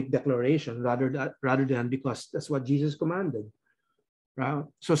a public declaration rather than because that's what Jesus commanded.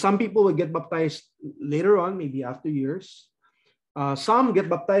 So some people will get baptized later on, maybe after years. Some get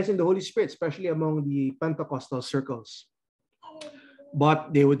baptized in the Holy Spirit, especially among the Pentecostal circles.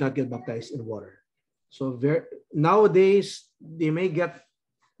 But they would not get baptized in water. So nowadays, they may get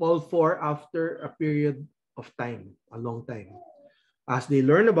all four after a period of time, a long time. As they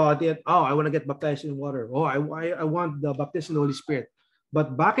learn about it, oh, I want to get baptized in water. Oh, I want the baptism in the Holy Spirit.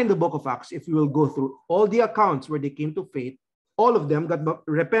 But back in the book of Acts, if you will go through all the accounts where they came to faith, all of them got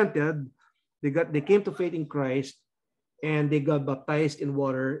repented. They came to faith in Christ, and they got baptized in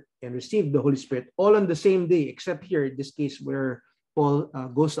water and received the Holy Spirit all on the same day, except here in this case where Paul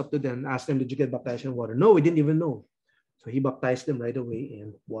goes up to them and asks them, did you get baptized in water? No, we didn't even know. So he baptized them right away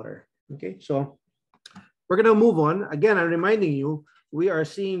in water. Okay, so we're going to move on. Again, I'm reminding you, we are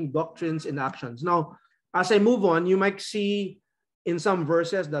seeing doctrines in actions. Now, as I move on, you might see in some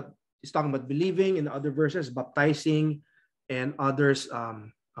verses that it's talking about believing, in other verses, baptizing, and others,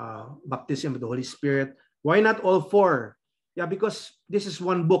 baptism with the Holy Spirit. Why not all four? Yeah, because this is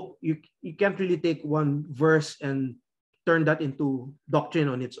one book. You can't really take one verse and turn that into doctrine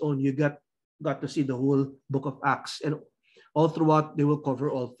on its own. You got to see the whole book of Acts, and all throughout they will cover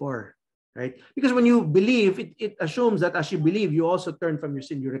all four, right? Because when you believe, it assumes that as you believe, you also turn from your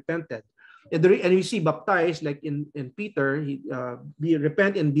sin, you repented, and you see baptized, like in Peter,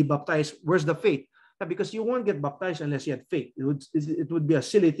 repent and be baptized. Where's the faith? Because you won't get baptized unless you had faith. It would be a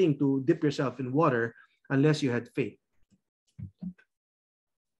silly thing to dip yourself in water unless you had faith.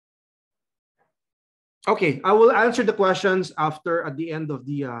 Okay, I will answer the questions at the end of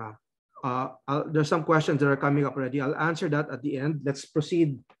the, there's some questions that are coming up already. I'll answer that at the end. Let's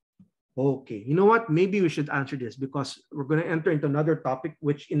proceed. Okay, you know what? Maybe we should answer this because we're going to enter into another topic,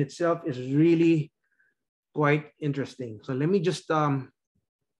 which in itself is really quite interesting. So let me just, it's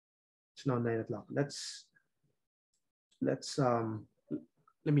now 9 o'clock. Let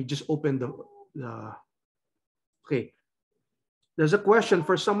me just open the okay. There's a question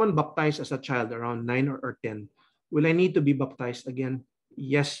for someone baptized as a child around 9 or 10. Will I need to be baptized again?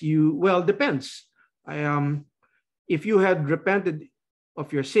 Yes, well, depends. If you had repented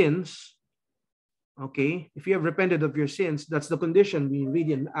of your sins, okay, if you have repented of your sins, that's the condition we read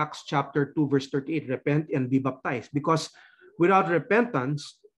in Acts chapter 2, verse 38, repent and be baptized. Because without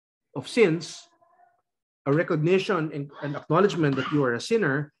repentance of sins, a recognition and acknowledgement that you are a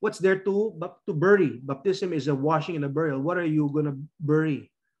sinner, what's there to bury? Baptism is a washing and a burial. What are you going to bury?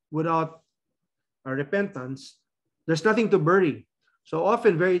 Without a repentance, there's nothing to bury. So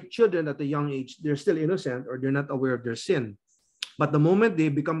often, children at a young age, they're still innocent or they're not aware of their sin. But the moment they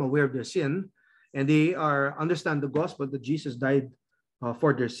become aware of their sin and they understand the gospel that Jesus died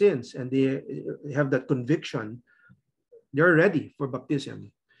for their sins, and they have that conviction, they're ready for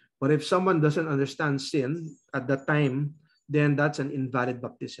baptism. But if someone doesn't understand sin at that time, then that's an invalid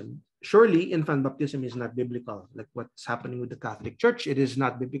baptism. Surely, infant baptism is not biblical. Like what's happening with the Catholic Church, it is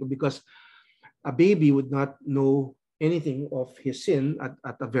not biblical because a baby would not know anything of his sin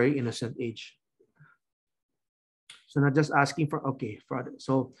at a very innocent age. So not just asking for, okay, Father.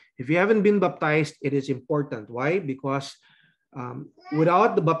 So if you haven't been baptized, it is important. Why? Because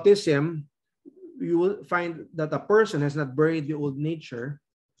without the baptism, you will find that a person has not buried the old nature.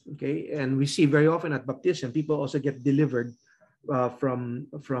 Okay, and we see very often at baptism, people also get delivered from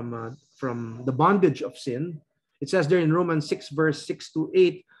the bondage of sin. It says there in Romans 6, verse 6 to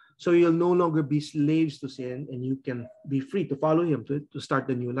 8, so you'll no longer be slaves to sin, and you can be free to follow him to start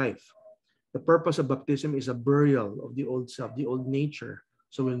the new life. The purpose of baptism is a burial of the old self, the old nature.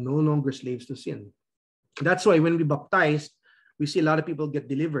 So we're no longer slaves to sin. That's why when we baptize, we see a lot of people get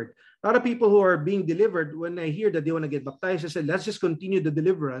delivered. A lot of people who are being delivered, when I hear that they want to get baptized, I said, let's just continue the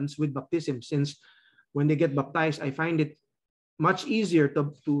deliverance with baptism, since when they get baptized, I find it much easier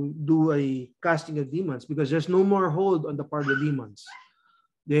to do a casting of demons, because there's no more hold on the part of the demons.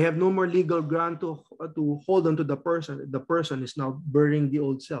 They have no more legal ground to hold on to the person. The person is now burying the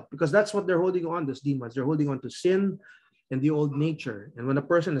old self, because that's what they're holding on, those demons. They're holding on to sin and the old nature. And when a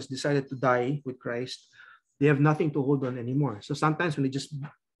person has decided to die with Christ, they have nothing to hold on anymore. So sometimes when they just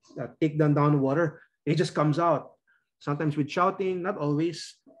take them down the water, it just comes out. Sometimes with shouting, not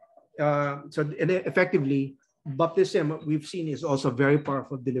always. So effectively, baptism, we've seen, is also very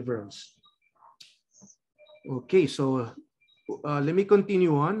powerful deliverance. Okay, so let me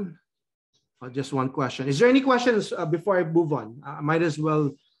continue on. Just one question. Is there any questions before I move on? I might as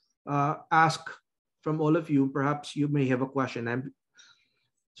well ask from all of you. Perhaps you may have a question.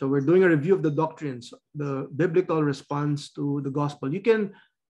 So we're doing a review of the doctrines, the biblical response to the gospel. You can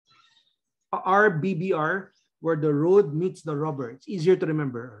RBBR, where the road meets the rubber. It's easier to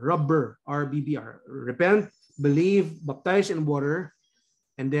remember. Rubber, RBBR. Repent, believe, baptize in water,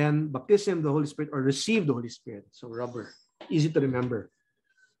 and then baptism, the Holy Spirit, or receive the Holy Spirit. So rubber, easy to remember.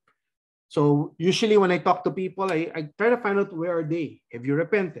 So usually when I talk to people, I try to find out, where are they? Have you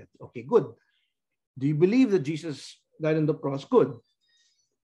repented? Okay, good. Do you believe that Jesus died on the cross? Good.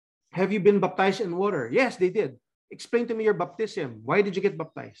 Have you been baptized in water? Yes, they did. Explain to me your baptism. Why did you get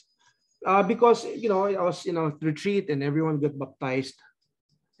baptized? Because, I was, retreat and everyone got baptized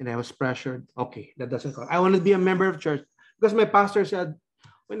and I was pressured. Okay, that doesn't count. I want to be a member of church, because my pastor said,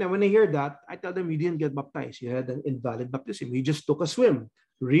 when I hear that, I tell them, you didn't get baptized. You had an invalid baptism. You just took a swim.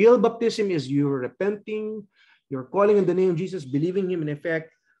 Real baptism is you're repenting, you're calling in the name of Jesus, believing him in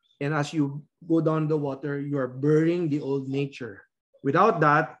effect, and as you go down the water, you are burying the old nature. Without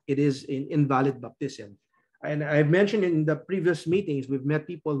that, it is an invalid baptism. And I've mentioned in the previous meetings, we've met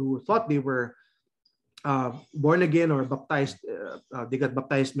people who thought they were born again or baptized. They got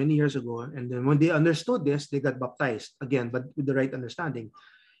baptized many years ago. And then when they understood this, they got baptized again, but with the right understanding.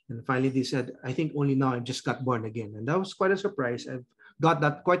 And finally, they said, I think only now I just got born again. And that was quite a surprise. I've got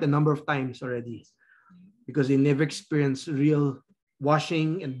that quite a number of times already, because they never experienced real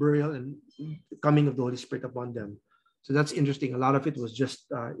washing and burial and coming of the Holy Spirit upon them. So that's interesting. A lot of it was just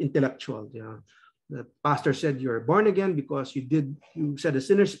intellectual. The pastor said you're born again because you said a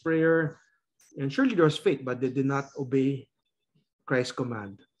sinner's prayer, and surely there was faith, but they did not obey Christ's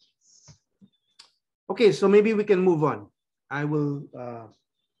command. Okay, so maybe we can move on. I will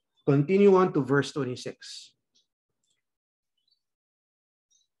continue on to verse 26.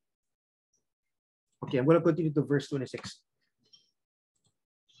 Okay, I'm going to continue to verse 26.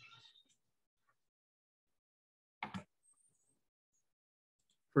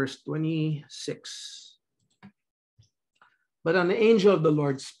 Verse 26. But an angel of the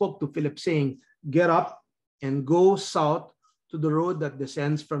Lord spoke to Philip, saying, get up and go south to the road that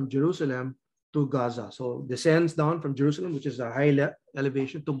descends from Jerusalem to Gaza. So descends down from Jerusalem, which is a high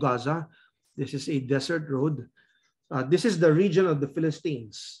elevation, to Gaza. This is a desert road. This is the region of the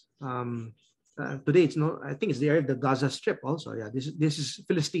Philistines. Today, I think it's the area of the Gaza Strip also. Yeah, this is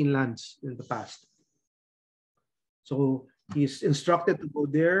Philistine lands in the past. So he's instructed to go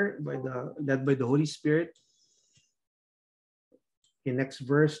there led by the Holy Spirit. In next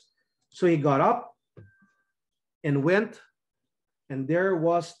verse, so he got up and went, and there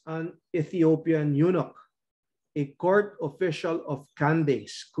was an Ethiopian eunuch, a court official of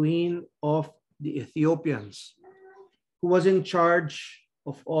Candace, queen of the Ethiopians, who was in charge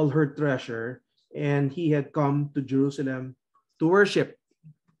of all her treasure, and he had come to Jerusalem to worship.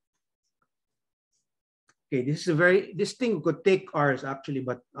 Okay, this thing could take hours actually,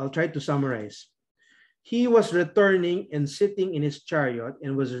 but I'll try to summarize. He was returning and sitting in his chariot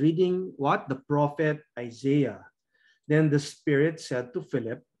and was reading what? The prophet Isaiah. Then the Spirit said to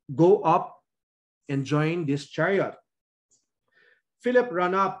Philip, go up and join this chariot. Philip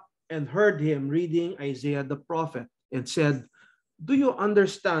ran up and heard him reading Isaiah the prophet and said, do you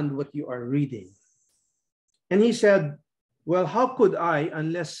understand what you are reading? And he said, well, how could I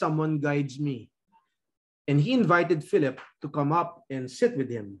unless someone guides me? And he invited Philip to come up and sit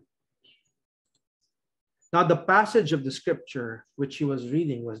with him. Now, the passage of the scripture which he was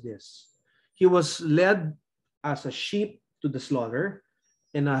reading was this. He was led as a sheep to the slaughter,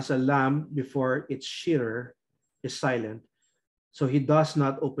 and as a lamb before its shearer is silent, so he does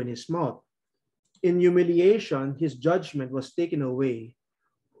not open his mouth. In humiliation, his judgment was taken away.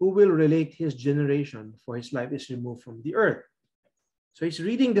 Who will relate his generation? For his life is removed from the earth. So he's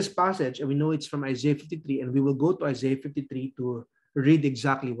reading this passage, and we know it's from Isaiah 53, and we will go to Isaiah 53 to read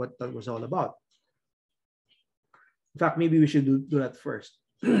exactly what that was all about. In fact, maybe we should do that first.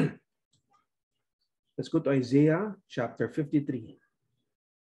 Let's go to Isaiah chapter 53.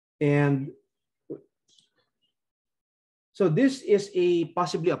 And so this is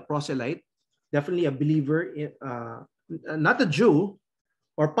possibly a proselyte, definitely a believer, not a Jew,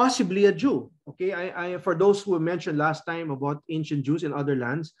 or possibly a Jew. Okay, for those who mentioned last time about ancient Jews in other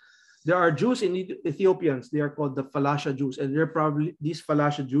lands, there are Jews in Ethiopians. They are called the Falasha Jews, and these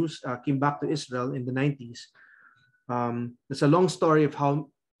Falasha Jews came back to Israel in the 90s. There's a long story of how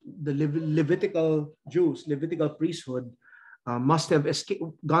the Levitical Jews, Levitical priesthood, must have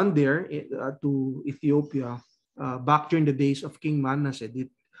gone there to Ethiopia back during the days of King Manasseh, the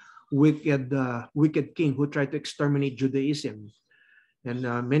wicked king who tried to exterminate Judaism. And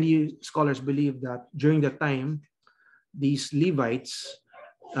many scholars believe that during that time, these Levites,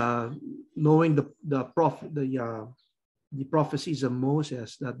 knowing the prophecies of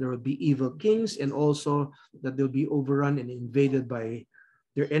Moses, that there would be evil kings and also that they'll be overrun and invaded by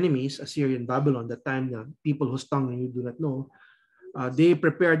their enemies, Assyria and Babylon, the time the people whose tongue you do not know, they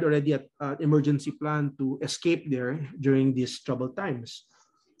prepared already an emergency plan to escape there during these troubled times.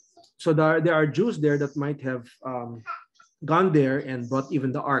 So there are Jews there that might have gone there and brought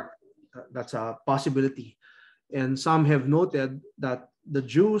even the ark. That's a possibility. And some have noted that the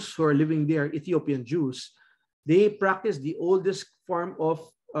Jews who are living there, Ethiopian Jews, they practice the oldest form of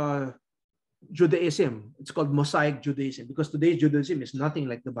Judaism. It's called Mosaic Judaism, because today's Judaism is nothing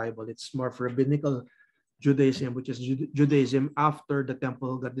like the Bible. It's more of rabbinical Judaism, which is Judaism after the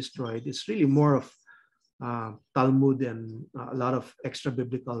temple got destroyed. It's really more of Talmud and a lot of extra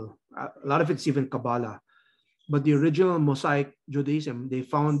biblical, a lot of it's even Kabbalah. But the original Mosaic Judaism, they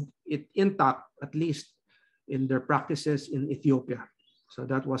found it intact, at least in their practices in Ethiopia. So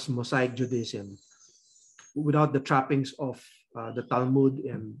that was Mosaic Judaism, without the trappings of the Talmud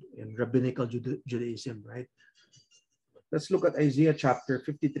and rabbinical Judaism, right? Let's look at Isaiah chapter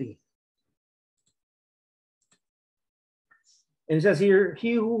 53. And it says here,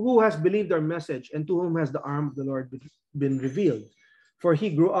 he who has believed our message and to whom has the arm of the Lord been revealed. For he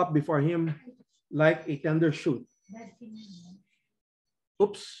grew up before him like a tender shoot.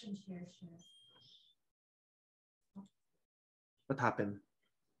 Oops. What happened?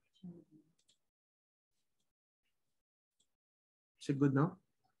 Is it good now?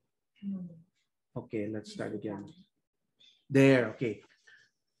 Okay, let's start again. There, okay.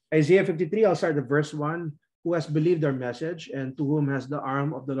 Isaiah 53, I'll start at verse 1. Who has believed our message and to whom has the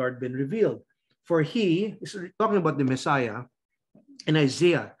arm of the Lord been revealed? For he is talking about the Messiah in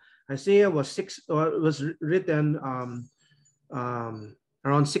Isaiah. Isaiah was written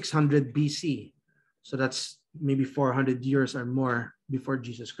around 600 BC. So that's maybe 400 years or more before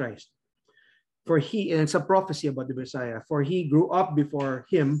Jesus Christ. For he, and it's a prophecy about the Messiah, for he grew up before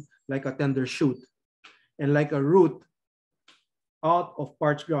him like a tender shoot, and like a root out of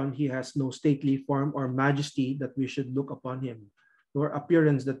parched ground, he has no stately form or majesty that we should look upon him, nor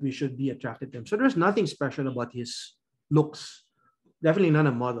appearance that we should be attracted to him. So there's nothing special about his looks. Definitely not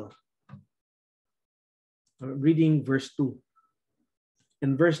a model. Reading verse 2.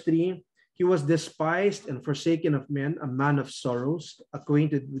 In verse 3, he was despised and forsaken of men, a man of sorrows,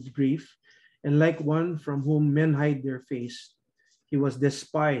 acquainted with grief, and like one from whom men hide their face. He was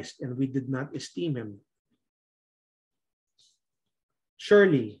despised, and we did not esteem him.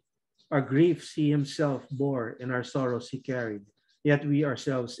 Surely our griefs he himself bore, and our sorrows he carried. Yet we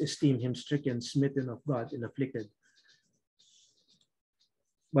ourselves esteemed him stricken, smitten of God, and afflicted.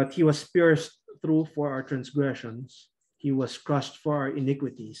 But he was pierced through for our transgressions. He was crushed for our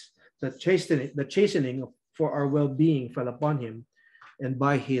iniquities. The chastening for our well-being fell upon him, and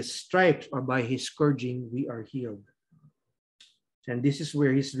by his stripes or by his scourging we are healed. And this is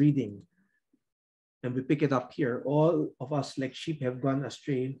where he's reading. And we pick it up here. All of us like sheep have gone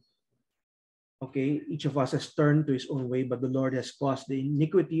astray. Okay, each of us has turned to his own way, but the Lord has caused the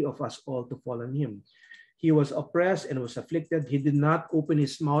iniquity of us all to fall on him. He was oppressed and was afflicted. He did not open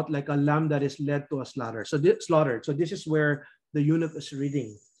his mouth, like a lamb that is led to a slaughter. So this is where the eunuch is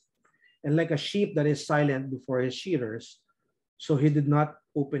reading. And like a sheep that is silent before his shearers, so he did not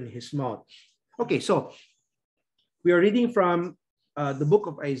open his mouth. Okay, so we are reading from the book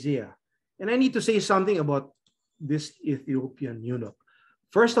of Isaiah. And I need to say something about this Ethiopian eunuch.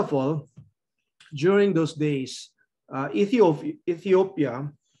 First of all, during those days,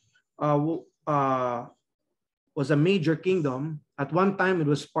 Ethiopia was a major kingdom. At one time, it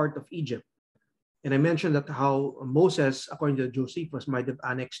was part of Egypt. And I mentioned that how Moses, according to Josephus, might have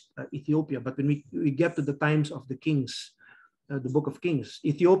annexed Ethiopia. But when we get to the times of the kings, the book of Kings.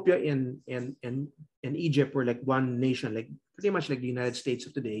 Ethiopia and Egypt were like one nation, like pretty much like the United States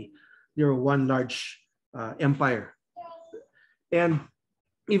of today. They were one large empire. And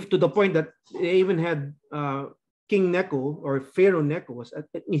if to the point that they even had King Necho or Pharaoh Necho was an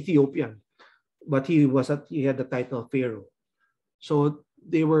Ethiopian, but he had the title of Pharaoh. So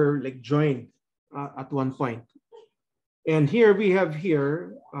they were like joined at one point. And here we have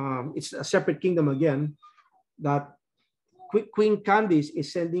it's a separate kingdom again, that Queen Candace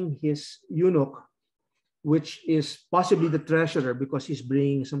is sending his eunuch, which is possibly the treasurer, because he's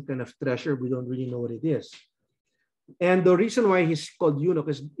bringing some kind of treasure. We don't really know what it is. And the reason why he's called eunuch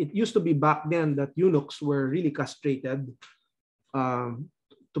is it used to be back then that eunuchs were really castrated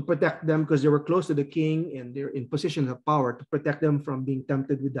to protect them, because they were close to the king and they're in positions of power, to protect them from being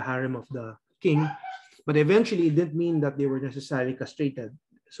tempted with the harem of the king. But eventually it didn't mean that they were necessarily castrated.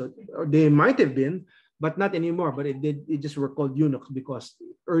 So or they might have been, but not anymore. But it just were called eunuchs because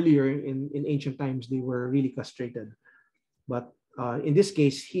earlier in ancient times they were really castrated. But in this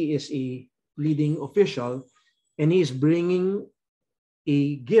case, he is a leading official, and he's bringing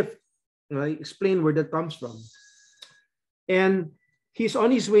a gift. I explain where that comes from. And he's on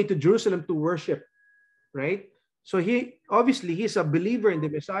his way to Jerusalem to worship, right? So he's a believer in the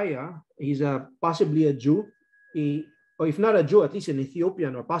Messiah. He's possibly a Jew, or if not a Jew, at least an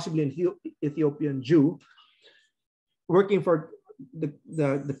Ethiopian, or possibly an Ethiopian Jew, working for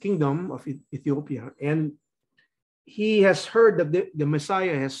the kingdom of Ethiopia. And he has heard that the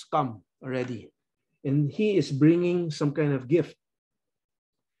Messiah has come already, and he is bringing some kind of gift.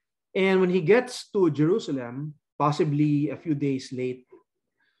 And when he gets to Jerusalem, possibly a few days late,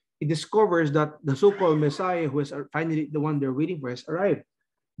 he discovers that the so-called Messiah, who is finally the one they're waiting for, has arrived.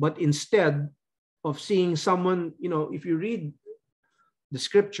 But instead of seeing someone, if you read the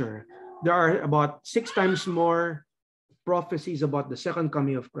scripture, there are about 6 times more prophecies about the second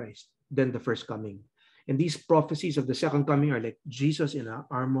coming of Christ than the first coming. And these prophecies of the second coming are like Jesus in an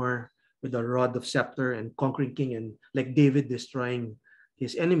armor with a rod of scepter and conquering king, and like David destroying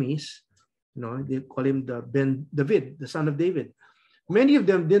his enemies. They call him David, the son of David. Many of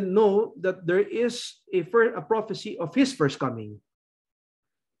them didn't know that there is a prophecy of his first coming.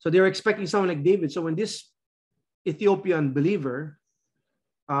 So they were expecting someone like David. So when this Ethiopian believer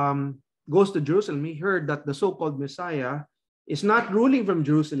goes to Jerusalem, he heard that the so-called Messiah is not ruling from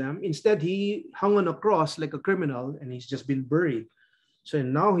Jerusalem. Instead, he hung on a cross like a criminal, and he's just been buried. So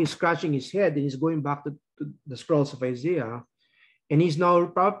now he's scratching his head, and he's going back to the scrolls of Isaiah, and he's now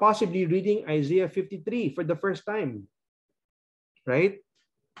possibly reading Isaiah 53 for the first time. Right?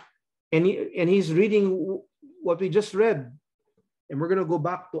 And he's reading what we just read. And we're going to go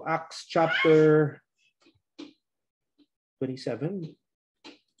back to Acts chapter 28.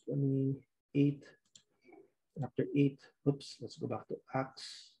 Chapter 8. Oops, let's go back to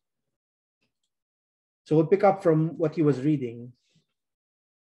Acts. So we'll pick up from what he was reading.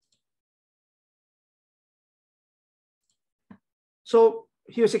 So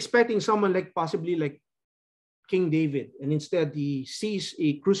he was expecting someone possibly like King David, and instead he sees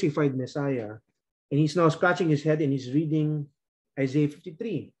a crucified Messiah, and he's now scratching his head and he's reading Isaiah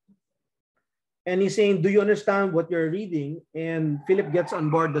 53. And he's saying, "Do you understand what you're reading?" And Philip gets on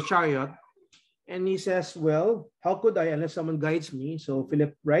board the chariot, and he says, "Well, how could I unless someone guides me?" So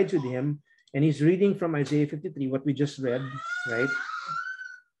Philip rides with him, and he's reading from Isaiah 53, what we just read, right?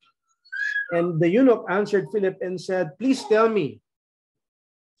 And the eunuch answered Philip and said, "Please tell me."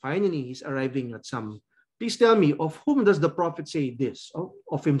 Finally, he's arriving at some. "Please tell me, of whom does the prophet say this?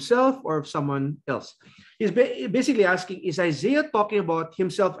 Of himself or of someone else?" He's basically asking, is Isaiah talking about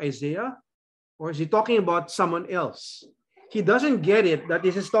himself, Isaiah, or is he talking about someone else? He doesn't get it that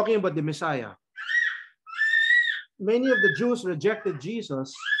this is talking about the Messiah. Many of the Jews rejected Jesus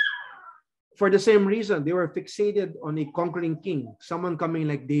for the same reason. They were fixated on a conquering king, someone coming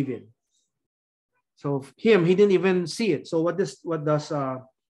like David. So he didn't even see it. So what does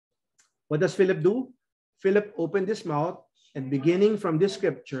Philip do? Philip opened his mouth, and beginning from this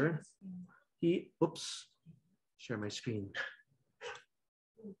scripture, share my screen.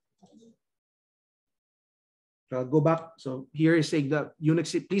 So I'll go back. So here is saying that eunuch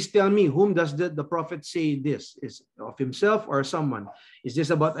said, "Please tell me, whom does the prophet say this? Is of himself or someone? Is this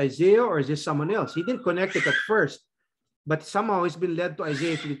about Isaiah or is this someone else?" He didn't connect it at first, but somehow he's been led to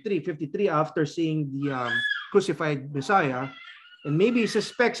Isaiah 53 after seeing the crucified Messiah. And maybe he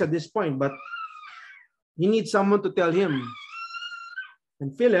suspects at this point, but he needs someone to tell him.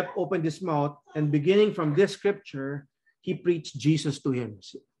 And Philip opened his mouth, and beginning from this scripture, he preached Jesus to him.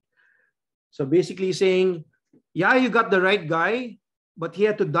 So basically saying, yeah, you got the right guy, but he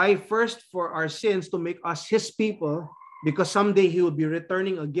had to die first for our sins to make us his people. because someday he will be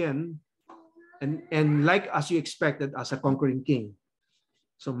returning again, and like as you expected, as a conquering king.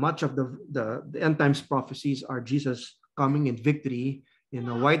 So much of the end times prophecies are Jesus coming in victory in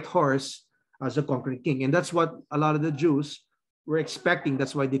a white horse as a conquering king. And that's what a lot of the Jews were expecting.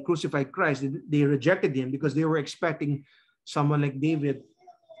 That's why they crucified Christ. They rejected him because they were expecting someone like David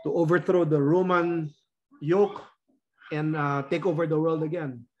to overthrow the Roman yoke and take over the world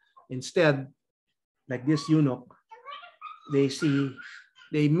again. Instead, like this eunuch,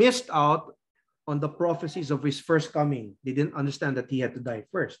 they missed out on the prophecies of his first coming. They didn't understand that he had to die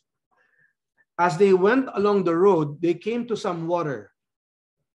first. As they went along the road, they came to some water.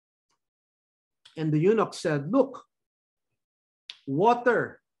 And the eunuch said, "Look,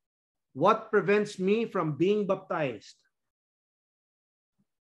 water. What prevents me from being baptized?"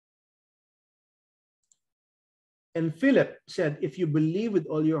 And Philip said, "If you believe with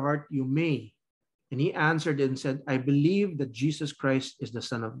all your heart, you may." And he answered and said, "I believe that Jesus Christ is the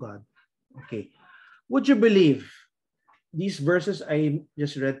Son of God." Okay. Would you believe these verses I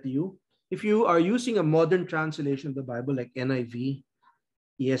just read to you? If you are using a modern translation of the Bible like NIV,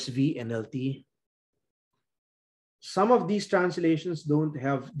 ESV, NLT, some of these translations don't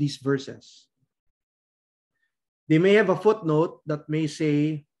have these verses. They may have a footnote that may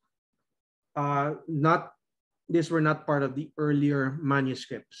say, these were not part of the earlier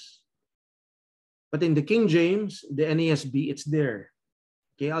manuscripts. But in the King James, the NASB, it's there.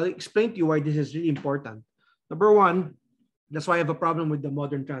 Okay, I'll explain to you why this is really important. Number one, that's why I have a problem with the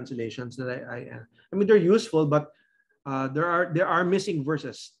modern translations. That I mean, they're useful, but there are missing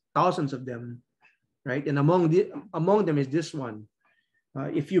verses, thousands of them, right? And among them is this one.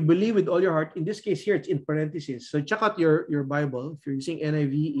 If you believe with all your heart, in this case here, it's in parentheses. So check out your Bible. If you're using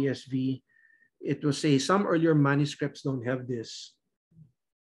NIV, ESV, it will say some earlier manuscripts don't have this.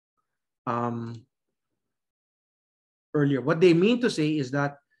 Earlier, what they mean to say is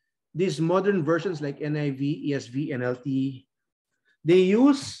that these modern versions like NIV, ESV, NLT, they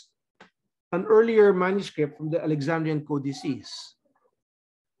use an earlier manuscript from the Alexandrian codices.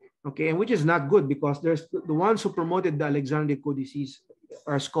 Okay, and which is not good because there's the ones who promoted the Alexandrian codices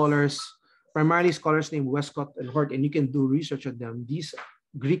are scholars, primarily scholars named Westcott and Hort, and you can do research on them. These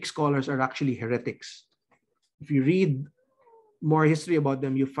Greek scholars are actually heretics. If you read more history about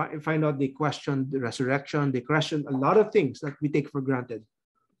them, you find out they questioned the resurrection. They questioned a lot of things that we take for granted.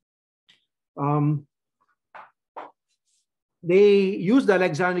 They used the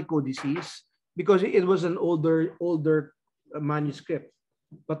Alexandrian codices because it was an older manuscript.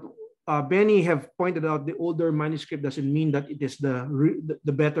 But many have pointed out the older manuscript doesn't mean that it is the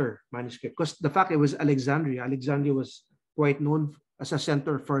better manuscript, because the fact it was Alexandria. Alexandria was quite known as a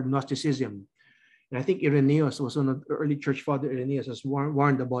center for Gnosticism. And I think Irenaeus was one of the early church father. Irenaeus was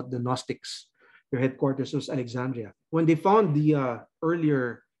warned about the Gnostics. Their headquarters was Alexandria. When they found the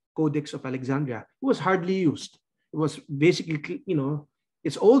earlier Codex of Alexandria, it was hardly used. It was basically,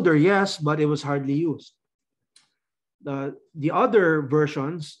 it's older, yes, but it was hardly used. The other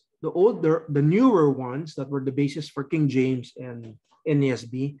versions, the newer ones that were the basis for King James and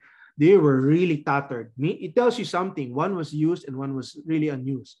NASB, they were really tattered. It tells you something. One was used and one was really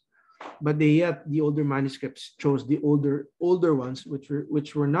unused. But the older manuscripts chose the older ones,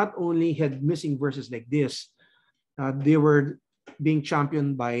 which were not only had missing verses like this, they were being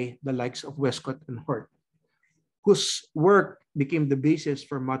championed by the likes of Westcott and Hort, whose work became the basis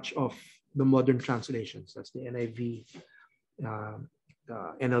for much of the modern translations. That's the NIV,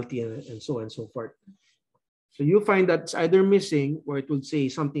 NLT, and so on and so forth. So you find that it's either missing or it would say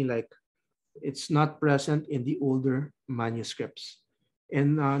something like it's not present in the older manuscripts.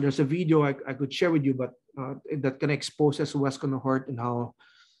 And there's a video I could share with you, but that kind of exposes Westcott and Hort and how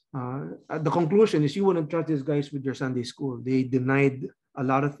the conclusion is you wouldn't trust these guys with your Sunday school. They denied a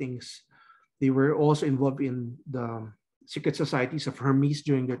lot of things. They were also involved in the secret societies of Hermes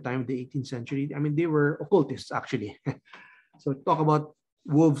during their time, the 18th century. I mean, they were occultists, actually. So talk about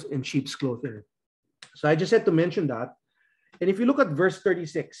wolves in sheep's clothing. So I just had to mention that. And if you look at verse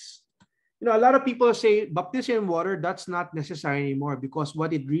 36, a lot of people say baptism in water, that's not necessary anymore, because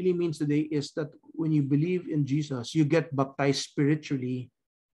what it really means today is that when you believe in Jesus, you get baptized spiritually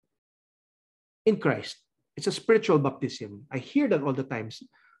in Christ. It's a spiritual baptism. I hear that all the times.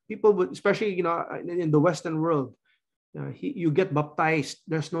 People would, especially in the Western world, you get baptized.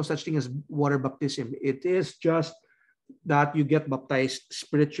 There's no such thing as water baptism. It is just that you get baptized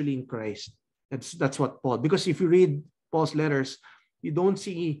spiritually in Christ. That's what Paul. Because if you read Paul's letters, you don't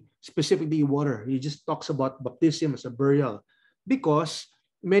see specifically water. He just talks about baptism as a burial, because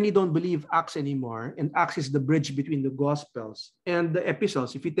many don't believe Acts anymore, and Acts is the bridge between the Gospels and the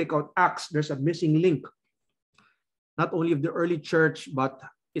epistles. If you take out Acts, there's a missing link not only of the early church, but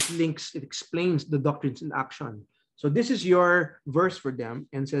it explains the doctrines in action. So this is your verse for them,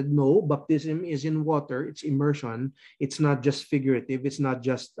 and said, no, baptism is in water, it's immersion. It's not just figurative. It's not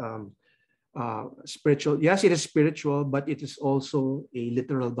just spiritual. Yes, it is spiritual, but it is also a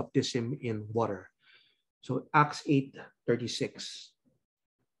literal baptism in water. So Acts 8:36.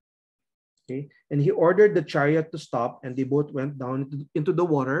 Okay, and he ordered the chariot to stop, and they both went down into the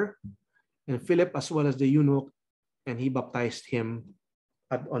water, and Philip as well as the eunuch, and he baptized him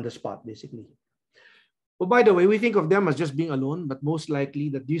on the spot, basically. Well, by the way, we think of them as just being alone, but most likely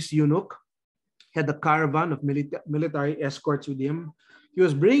that this eunuch had a caravan of military escorts with him. He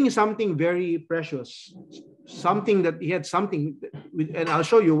was bringing something very precious, something that he had something with, and I'll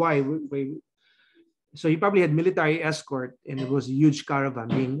show you why. So he probably had military escort, and it was a huge caravan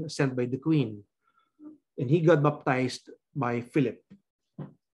being sent by the queen. And he got baptized by Philip.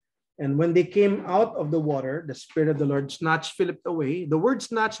 And when they came out of the water, the Spirit of the Lord snatched Philip away. The word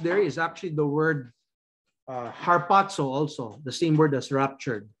snatch there is actually the word harpazo, also, the same word as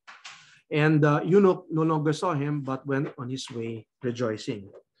raptured. And the eunuch no longer saw him, but went on his way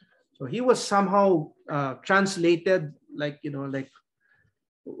rejoicing. So he was somehow translated, like, like,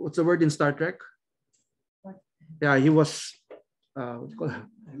 what's the word in Star Trek? Yeah, he was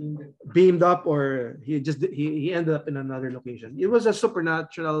beamed up, or he ended up in another location. It was a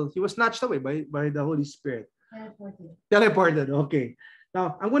supernatural. He was snatched away by the Holy Spirit. Teleported. Okay.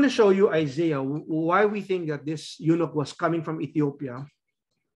 Now I'm going to show you Isaiah, why we think that this eunuch was coming from Ethiopia.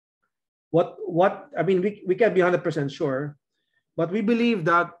 What I mean, we can't be 100% sure, but we believe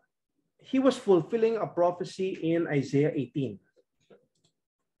that he was fulfilling a prophecy in Isaiah 18.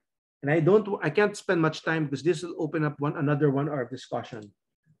 And I can't spend much time because this will open up another 1 hour discussion.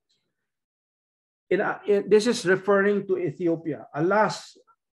 This is referring to Ethiopia. Alas,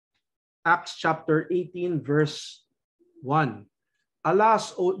 Acts chapter 18, verse 1.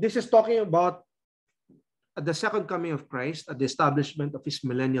 Alas, this is talking about at the second coming of Christ, at the establishment of his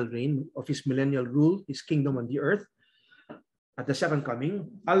millennial reign, of his millennial rule, his kingdom on the earth, at the second coming.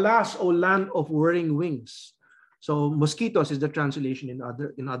 Alas, O land of whirring wings. So mosquitoes is the translation in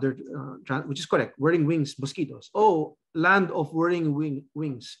other which is correct. Whirring wings, mosquitoes. Oh, land of whirring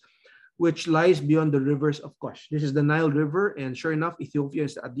wings, which lies beyond the rivers of Cush. This is the Nile River, and sure enough, Ethiopia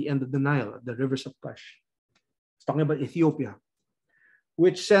is at the end of the Nile, the rivers of Cush. It's talking about Ethiopia,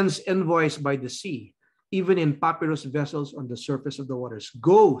 which sends envoys by the sea, even in papyrus vessels on the surface of the waters.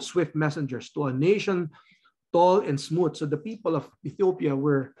 Go, swift messengers, to a nation tall and smooth. So the people of Ethiopia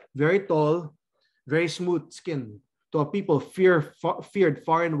were very tall, very smooth skinned, to a people feared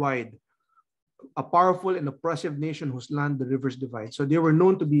far and wide, a powerful and oppressive nation whose land the rivers divide. So they were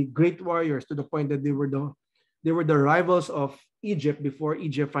known to be great warriors, to the point that they were the rivals of Egypt before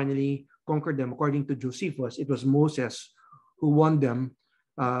Egypt finally conquered them. According to Josephus, it was Moses who won them,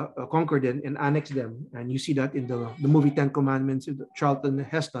 conquered them, and annexed them. And you see that in the movie 10 Commandments, Charlton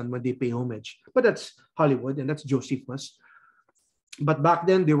Heston, when they pay homage. But that's Hollywood, and that's Josephus. But back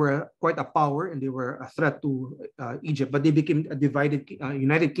then, they were quite a power, and they were a threat to Egypt. But they became a divided,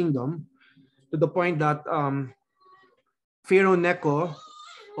 united kingdom, to the point that Pharaoh Necho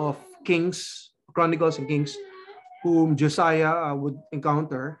of Kings, Chronicles and Kings, whom Josiah would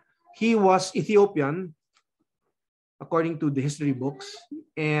encounter, he was Ethiopian, according to the history books,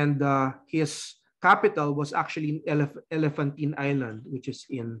 and his capital was actually in Elephantine Island, which is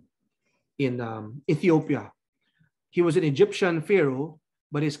in Ethiopia. He was an Egyptian pharaoh,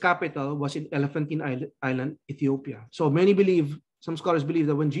 but his capital was in Elephantine Island, Ethiopia. So some scholars believe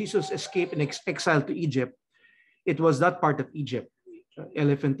that when Jesus escaped and exiled to Egypt, it was that part of Egypt,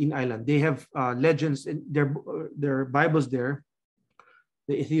 Elephantine Island. They have legends in their Bibles there.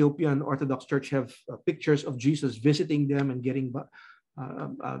 The Ethiopian Orthodox Church have pictures of Jesus visiting them and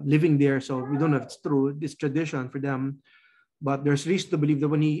living there. So we don't know if it's true, this tradition for them. But there's reason to believe that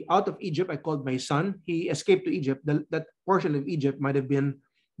when he, out of Egypt, I called my son, he escaped to Egypt. That portion of Egypt might have been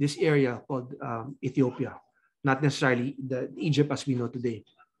this area called Ethiopia, not necessarily the Egypt as we know today.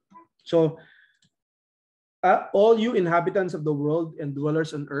 So all you inhabitants of the world and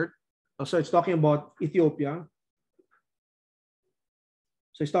dwellers on earth, so it's talking about Ethiopia.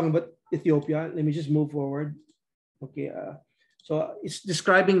 So it's talking about Ethiopia. Let me just move forward. Okay. So it's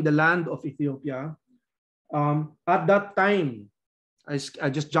describing the land of Ethiopia. At that time, I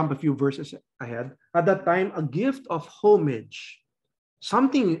just jump a few verses ahead. At that time, a gift of homage,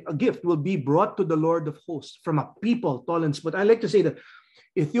 a gift will be brought to the Lord of hosts from a people tall and smooth. I like to say that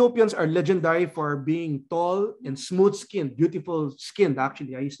Ethiopians are legendary for being tall and smooth-skinned, beautiful skinned.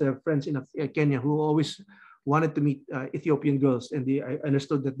 Actually, I used to have friends in Kenya who always wanted to meet Ethiopian girls, and I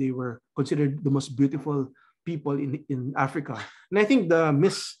understood that they were considered the most beautiful people in Africa. And I think the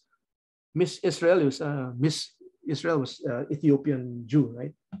Miss Israel was Ethiopian Jew,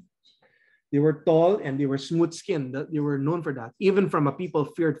 right? They were tall and they were smooth-skinned. They were known for that. Even from a people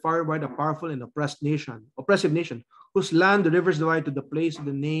feared far by the powerful and oppressive nation, whose land the rivers divide to the place of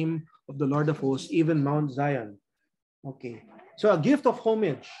the name of the Lord of hosts, even Mount Zion. Okay, so a gift of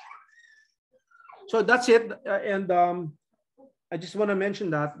homage. So that's it. And I just want to mention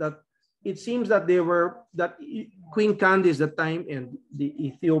that it seems that Queen Candace at the time and the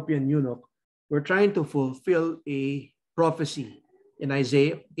Ethiopian eunuch were trying to fulfill a prophecy in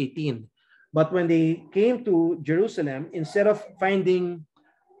Isaiah 18. But when they came to Jerusalem, instead of finding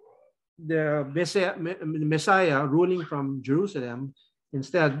the Messiah ruling from Jerusalem,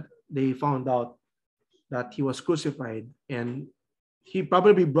 instead they found out that he was crucified, and he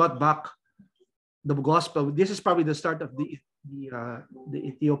probably brought back the gospel. This is probably the start of the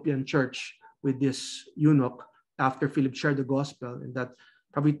Ethiopian church with this eunuch after Philip shared the gospel, and that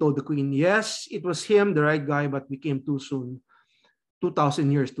probably told the queen, yes, it was him, the right guy, but we came too soon,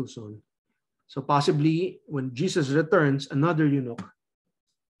 2,000 years too soon. So possibly when Jesus returns, another eunuch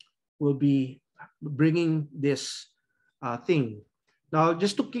will be bringing this thing. Now,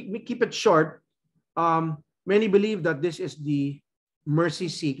 just to keep it short, many believe that this is the mercy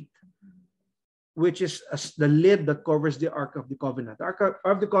seat, which is the lid that covers the Ark of the Covenant. The Ark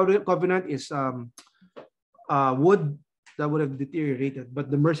of the Covenant is wood that would have deteriorated,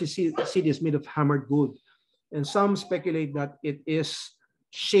 but the mercy seat is made of hammered gold. And some speculate that it is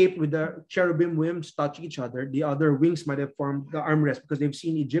shaped with the cherubim wings touch each other. The other wings might have formed the armrest because they've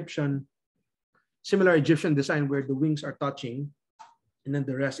seen similar Egyptian design where the wings are touching, and then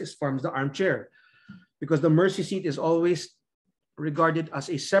the rest forms the armchair. Because the mercy seat is always regarded as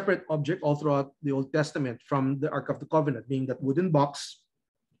a separate object all throughout the Old Testament from the Ark of the Covenant, being that wooden box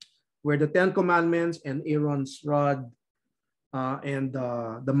where the 10 Commandments and Aaron's rod and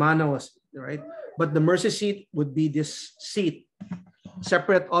the manna was, right? But the mercy seat would be this seat,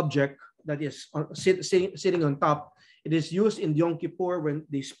 separate object that is sitting on top. It is used in Yom Kippur when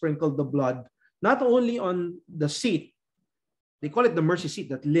they sprinkle the blood, not only on the seat, they call it the mercy seat,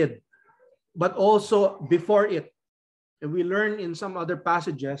 that lid, but also before it. And we learn in some other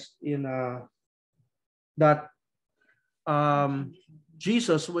passages in that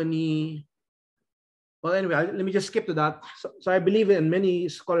Jesus, when he, well, anyway, let me just skip to that. So I believe, and many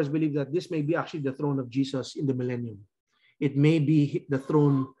scholars believe, that this may be actually the throne of Jesus in the millennium. It may be the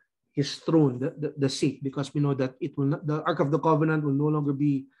throne, his throne, the seat, because we know that it will not, the Ark of the Covenant will no longer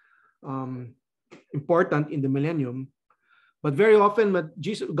be important in the millennium. But very often,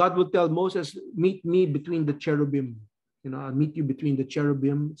 God will tell Moses, meet me between the cherubim. I'll meet you between the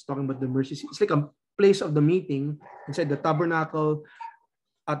cherubim. It's talking about the mercy seat. It's like a place of the meeting inside the tabernacle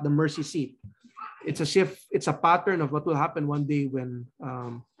at the mercy seat. It's as if it's a pattern of what will happen one day when,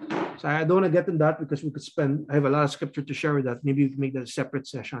 so I don't want to get into that because I have a lot of scripture to share with that. Maybe we can make that a separate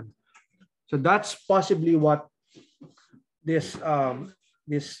session. So that's possibly what this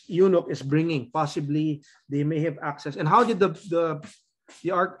eunuch is bringing. Possibly they may have access. And how did the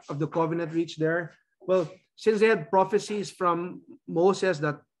Ark of the Covenant reach there? Well, since they had prophecies from Moses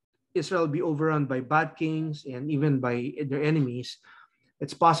that Israel will be overrun by bad kings and even by their enemies,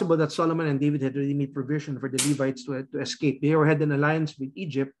 it's possible that Solomon and David had already made provision for the Levites to escape. They had an alliance with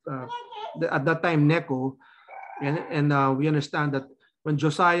Egypt, at that time Necho, and we understand that when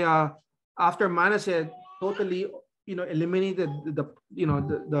Josiah, after Manasseh totally eliminated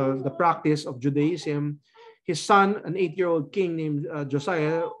the practice of Judaism, his son, an 8-year-old king named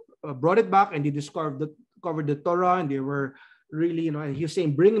Josiah, brought it back, and they covered the Torah, and they were really, and he was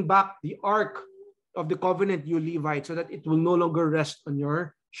saying, bring back the Ark of the Covenant, you Levites, so that it will no longer rest on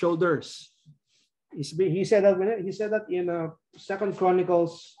your shoulders. He said that in 2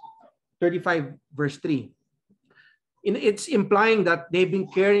 Chronicles 35, verse 3. It's implying that they've been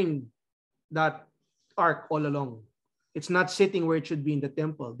carrying that ark all along. It's not sitting where it should be in the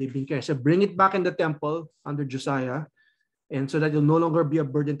temple. They've been carrying. So bring it back in the temple under Josiah, and so that it'll no longer be a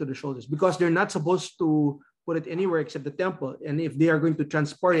burden to the shoulders, because they're not supposed to put it anywhere except the temple. And if they are going to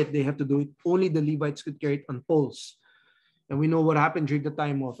transport it, they have to do it. Only the Levites could carry it on poles. And we know what happened during the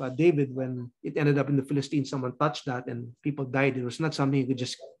time of David when it ended up in the Philistines. Someone touched that and people died. It was not something you could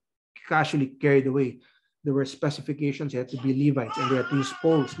just casually carry it away. There were specifications. It had to be Levites, and they had to use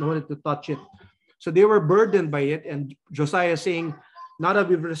poles. No one had to touch it. So they were burdened by it. And Josiah saying, now that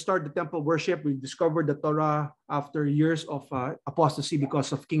we've restored the temple worship, we've discovered the Torah after years of apostasy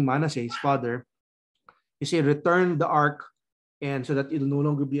because of King Manasseh, his father. He said, return the ark, and so that it'll no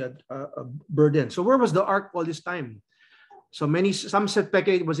longer be a burden. So where was the ark all this time? So some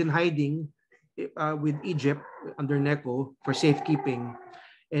speculate it was in hiding with Egypt under Necho for safekeeping.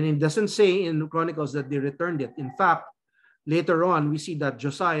 And it doesn't say in Chronicles that they returned it. In fact, later on, we see that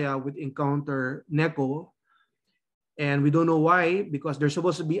Josiah would encounter Necho, and we don't know why, because they're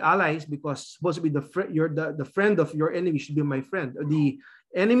supposed to be allies, because supposed to be the friend of your enemy should be my friend. The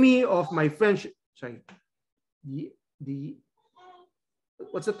enemy of my friend, the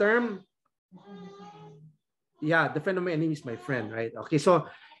what's the term? Yeah, the friend of my enemy is my friend, right? Okay, so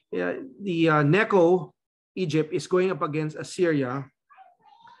the Necho, Egypt, is going up against Assyria.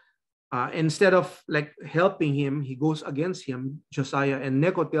 Instead of like helping him, he goes against him, Josiah, and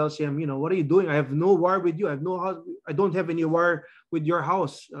Necho tells him, what are you doing? I have no war with you. I have no house. I don't have any war with your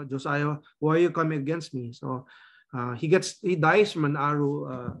house, Josiah. Why are you coming against me? So he dies from an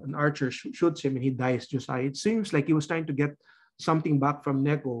arrow. An archer shoots him, and he dies. Josiah. It seems like he was trying to get something back from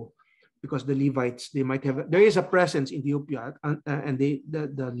Necho, because the Levites, there is a presence in Ethiopia, and the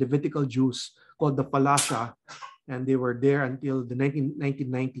Levitical Jews called the Palasha, and they were there until the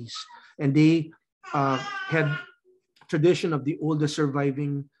 1990s. And they had tradition of the oldest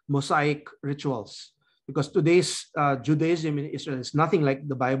surviving Mosaic rituals, because today's Judaism in Israel is nothing like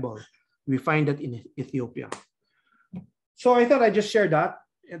the Bible. We find that in Ethiopia. So I thought I'd just share that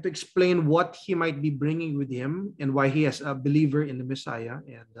and to explain what he might be bringing with him and why he is a believer in the Messiah.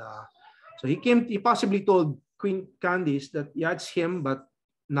 And so he possibly told Queen Candace that, yeah, it's him, but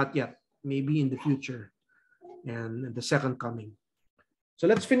not yet, maybe in the future and the second coming. So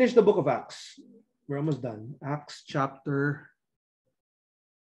let's finish the book of Acts. We're almost done. Acts chapter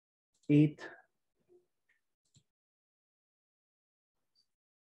 8.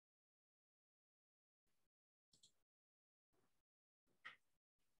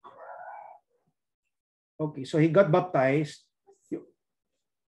 Okay, so he got baptized.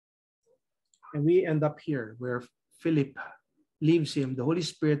 And we end up here where Philip leaves him. The Holy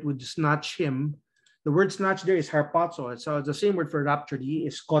Spirit would snatch him. The word snatch there is harpazo. So it's the same word for raptured. He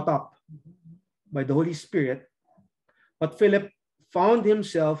is caught up by the Holy Spirit. But Philip found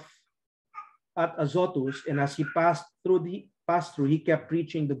himself at Azotus, and as he passed through, he kept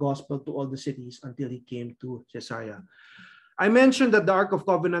preaching the gospel to all the cities until he came to Caesarea. I mentioned that the Ark of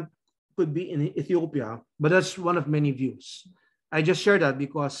Covenant could be in Ethiopia, but that's one of many views. I just shared that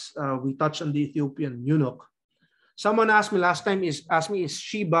because we touched on the Ethiopian eunuch. Someone asked me last time, is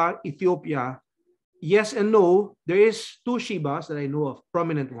Sheba Ethiopia? Yes and no. There is two Shebas that I know of,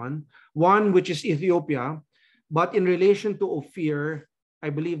 prominent one which is Ethiopia, but in relation to Ophir, I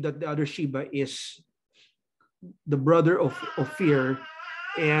believe that the other Sheba is the brother of Ophir,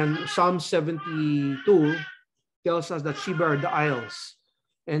 and Psalm 72 tells us that Sheba are the isles,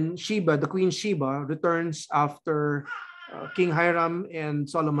 and Sheba, the Queen Sheba, returns after King Hiram and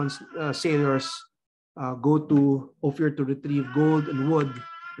Solomon's sailors go to Ophir to retrieve gold and wood.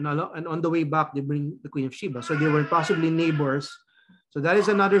 And on the way back, they bring the Queen of Sheba. So they were possibly neighbors. So that is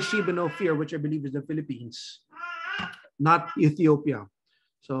another Sheba and Ophir, which I believe is the Philippines, not Ethiopia.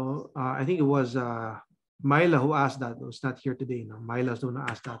 So I think it was Myla who asked that. It was not here today. No, Myla's the one who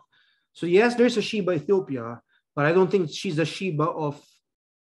asked that. So yes, there's a Sheba Ethiopia, but I don't think she's a Sheba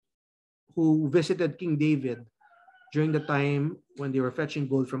who visited King David during the time when they were fetching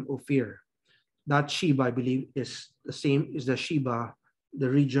gold from Ophir. That Sheba, I believe, is the same, is the Sheba, the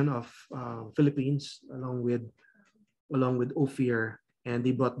region of Philippines, along with Ophir, and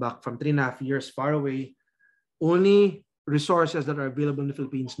they brought back from 3.5 years far away. Only resources that are available in the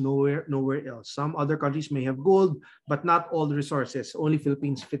Philippines, nowhere else. Some other countries may have gold, but not all the resources. Only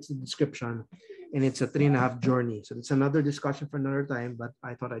Philippines fits the description, and it's a 3.5 journey. So it's another discussion for another time, but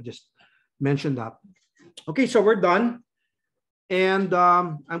I thought I'd just mention that. Okay, so we're done. And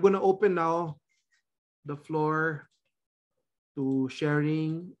I'm going to open now the floor to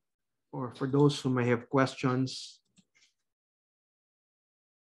sharing, or for those who may have questions.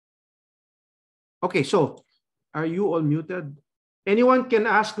 Okay, so are you all muted? Anyone can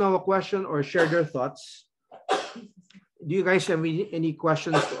ask now a question or share their thoughts. Do you guys have any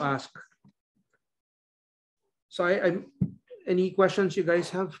questions to ask? So any questions you guys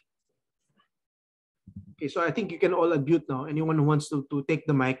have? Okay, so I think you can all unmute now. Anyone who wants to take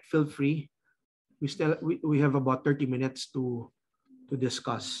the mic, feel free. We have about 30 minutes to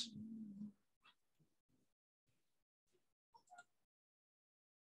discuss.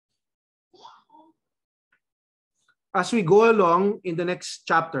 As we go along in the next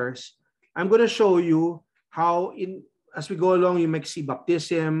chapters, I'm going to show you how as we go along, you might see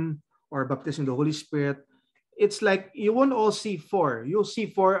baptism or baptism of the Holy Spirit. It's like you won't all see 4. You'll see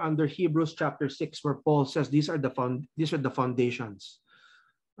 4 under Hebrews chapter 6, where Paul says these are the foundations.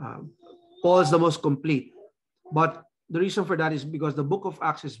 Paul is the most complete. But the reason for that is because the book of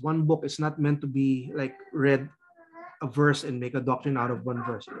Acts is one book. It's not meant to be like read a verse and make a doctrine out of one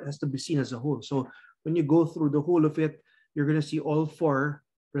verse. It has to be seen as a whole. So when you go through the whole of it, you're going to see all four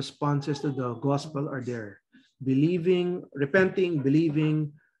responses to the gospel are there. Believing, repenting,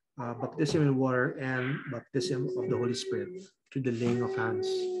 believing, baptism in water, and baptism of the Holy Spirit through the laying of hands.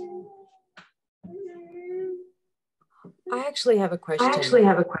 I actually have a question.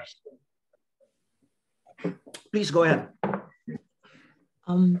 Please go ahead.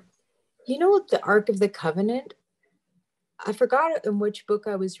 You know, the Ark of the Covenant, I forgot in which book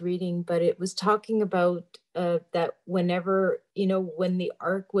I was reading, but it was talking about that whenever, you know, when the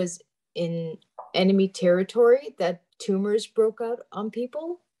Ark was in enemy territory, that tumors broke out on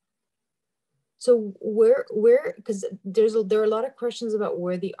people. So where, because there are a lot of questions about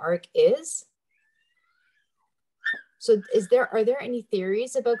where the Ark is. So are there any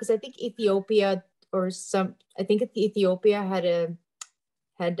theories about, because I think Ethiopia Ethiopia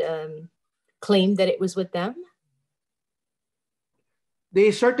had claimed that it was with them. They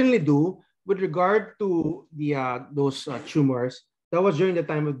certainly do. With regard to those tumors, that was during the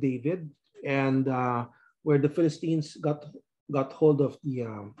time of David, and where the Philistines got hold of the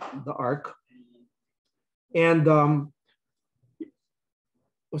ark. And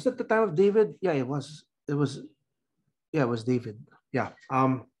was that the time of David? Yeah, it was. It was David. Yeah.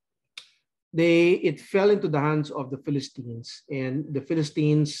 It fell into the hands of the Philistines, and the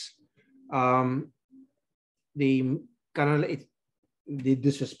Philistines, they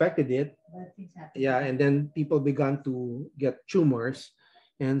disrespected it. Yeah, and then people began to get tumors,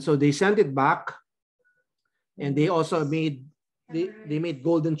 and so they sent it back, and they also made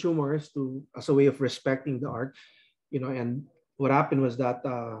golden tumors as a way of respecting the ark, you know. And what happened was that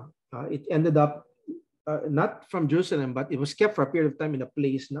it ended up not from Jerusalem, but it was kept for a period of time in a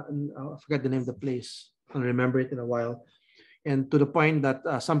place. I forgot the name of the place. I'll remember it in a while. And to the point that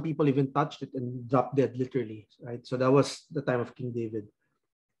some people even touched it and dropped dead, literally. Right. So that was the time of King David.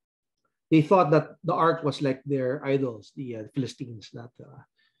 They thought that the ark was like their idols, the Philistines. That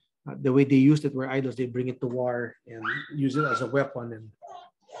the way they used it were idols. They bring it to war and use it as a weapon. And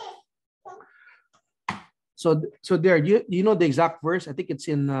so there, you know the exact verse. I think it's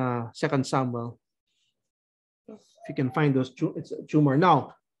in 2 Samuel. If you can find those, it's a tumor.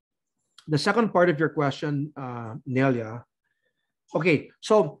 Now, the second part of your question, Nelia. Okay,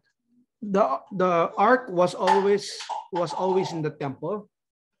 so the ark was always in the temple.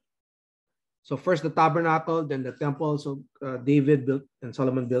 So first the tabernacle, then the temple. So David built and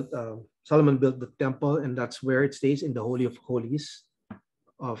Solomon built the temple, and that's where it stays, in the Holy of Holies.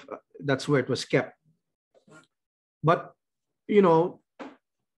 That's where it was kept. But you know,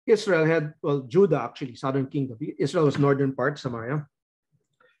 Israel had, Judah actually, southern kingdom. Israel was northern part, Samaria.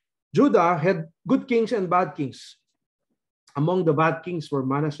 Judah had good kings and bad kings. Among the bad kings were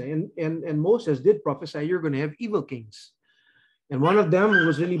Manasseh, and Moses did prophesy, you're going to have evil kings. And one of them who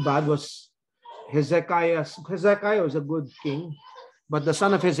was really bad was Hezekiah. Hezekiah was a good king, but the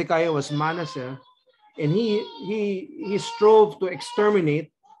son of Hezekiah was Manasseh, and he strove to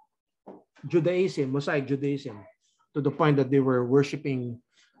exterminate Judaism, Mosaic Judaism, to the point that they were worshiping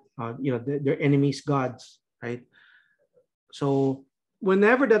their enemies' gods, right? So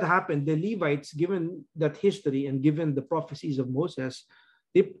whenever that happened, the Levites, given that history and given the prophecies of Moses,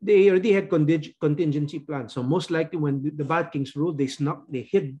 they already had contingency plans. So most likely when the bad kings ruled, they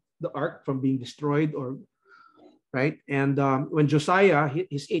hid the ark from being destroyed, or right. And when Josiah,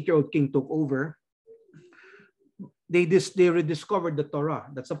 his 8-year-old king, took over, they rediscovered the Torah.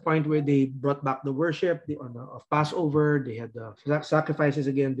 That's a point where they brought back the worship of Passover. They had the sacrifices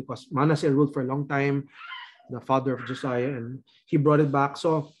again, because Manasseh ruled for a long time, the father of Josiah, and he brought it back.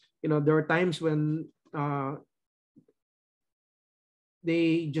 So there were times when it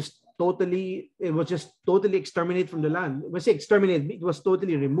was just totally exterminated from the land. When I say exterminated, it was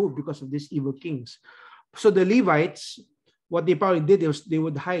totally removed because of these evil kings. So the Levites, what they probably did was they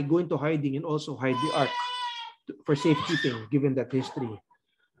would go into hiding and also hide the ark for safekeeping, given that history.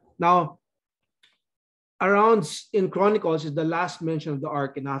 Now, around in Chronicles is the last mention of the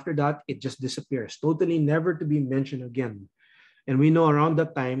ark, and after that, it just disappears, totally never to be mentioned again. And we know around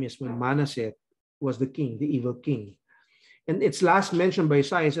that time is when Manasseh was the king, the evil king. And its last mention by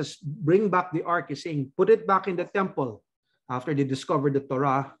Isaiah says, bring back the ark, is saying, put it back in the temple after they discovered the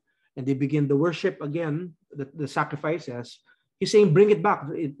Torah and they begin the worship again, the sacrifices. He's saying, bring it back.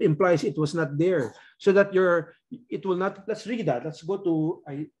 It implies it was not there. So that it will not, let's read that. Let's go to,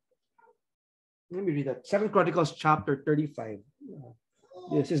 let me read that. 2 Chronicles chapter 35.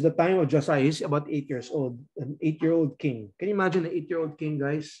 This is the time of Josiah. He's about 8 years old, an 8-year-old king. Can you imagine an 8-year-old king,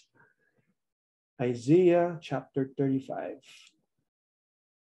 guys? Isaiah chapter 35.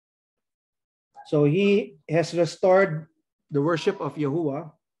 So he has restored the worship of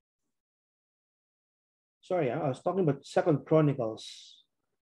Yahuwah. Sorry, I was talking about 2 Chronicles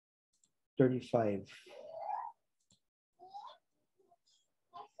 35.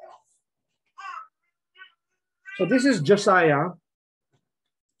 So this is Josiah,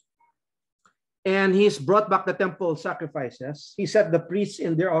 and he's brought back the temple sacrifices. He set the priests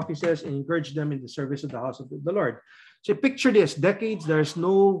in their offices and encouraged them in the service of the house of the Lord. So picture this, decades, there's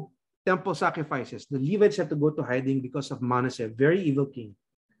no temple sacrifices. The Levites have to go to hiding because of Manasseh, very evil king.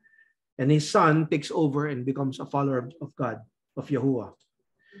 And his son takes over and becomes a follower of God, of Yahuwah.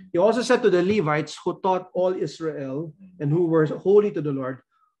 He also said to the Levites who taught all Israel and who were holy to the Lord,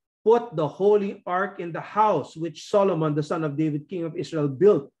 put the holy ark in the house which Solomon, the son of David, king of Israel,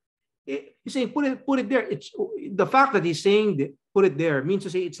 built. He's saying, put it there. It's the fact that he's saying put it there means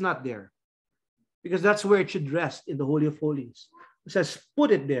to say it's not there, because that's where it should rest, in the Holy of Holies. It says, put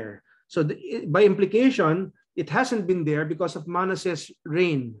it there. So by implication, it hasn't been there because of Manasseh's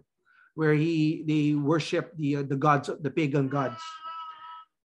reign, where they worship the gods, the pagan gods.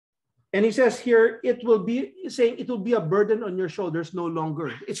 And he says here, it will be a burden on your shoulders no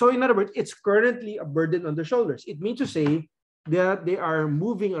longer. So in other words, it's currently a burden on their shoulders. It means to say that they are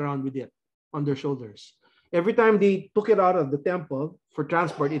moving around with it on their shoulders. Every time they took it out of the temple for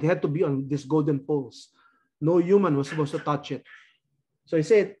transport, it had to be on these golden poles. No human was supposed to touch it. So he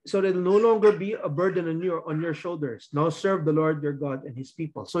said, so that it will no longer be a burden on your shoulders. Now serve the Lord your God and his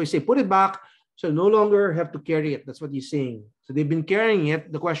people. So he said, put it back, so no longer have to carry it. That's what he's saying. So they've been carrying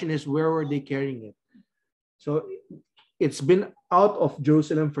it. The question is, where were they carrying it? So it's been out of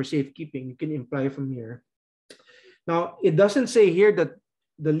Jerusalem for safekeeping. You can imply from here. Now, it doesn't say here that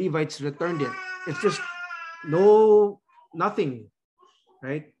the Levites returned it. It's just nothing,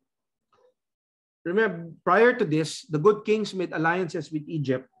 right? Remember, prior to this, the good kings made alliances with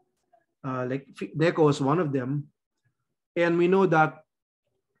Egypt. Like Necho was one of them. And we know that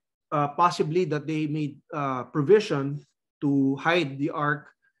possibly that they made provision to hide the ark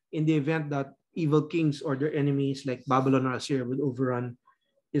in the event that evil kings or their enemies like Babylon or Assyria would overrun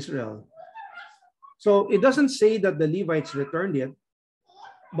Israel. So it doesn't say that the Levites returned it,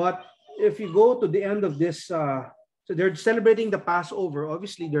 but if you go to the end of this, so they're celebrating the Passover.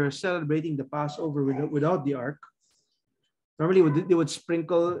 Obviously, they're celebrating the Passover without the ark. Normally, they would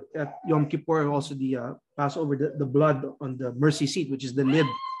sprinkle at Yom Kippur also the Passover, the blood on the mercy seat, which is the lid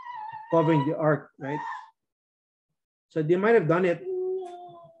covering the ark, right? So they might have done it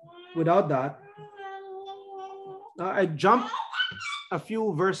without that. I jumped a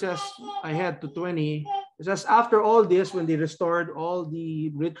few verses ahead to 20. It says, after all this, when they restored all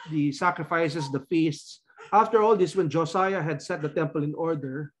the sacrifices, the feasts, after all this, when Josiah had set the temple in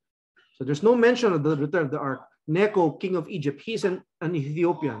order, so there's no mention of the return of the ark. Necho, king of Egypt, he's an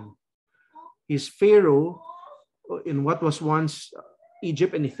Ethiopian. He's Pharaoh in what was once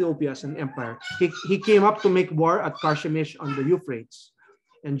Egypt and Ethiopia as an empire. He came up to make war at Carchemish on the Euphrates.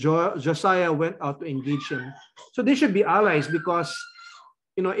 And Josiah went out to engage him. So they should be allies because,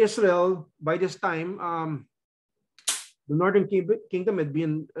 Israel, by this time, the northern kingdom had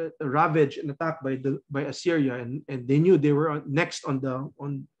been ravaged and attacked by Assyria, and they knew they were next on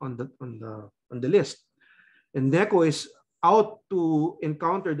the list. And Necho is out to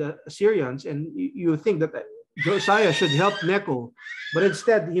encounter the Assyrians, and you think that Josiah should help Necho, but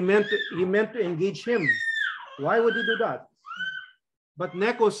instead he meant to engage him. Why would he do that? But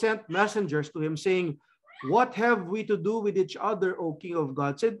Necho sent messengers to him saying, "What have we to do with each other, O King of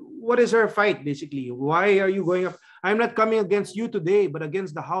God?" Said, "What is our fight, basically? Why are you going up? I'm not coming against you today, but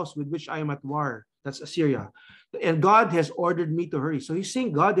against the house with which I am at war." That's Assyria. And God has ordered me to hurry. So he's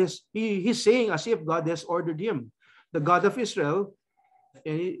saying he's saying as if God has ordered him, the God of Israel.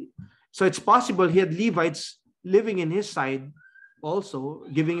 So it's possible he had Levites living in his side also,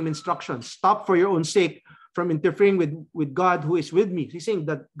 giving him instructions. Stop for your own sake from interfering with God who is with me. He's saying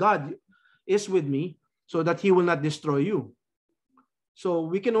that God is with me so that he will not destroy you. So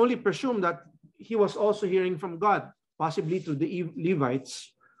we can only presume that he was also hearing from God, possibly through the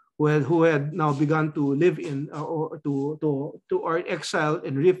Levites who had now begun to live in or exile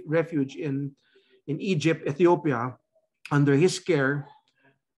and refuge in Egypt, Ethiopia, under his care.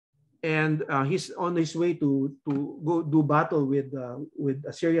 And he's on his way to go do battle with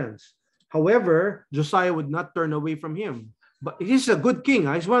Assyrians. However, Josiah would not turn away from him. But he's a good king.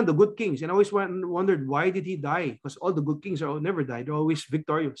 He's one of the good kings. And I always wondered, why did he die? Because all the good kings never die. They're always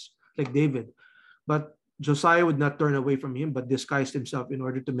victorious, like David. But Josiah would not turn away from him, but disguised himself in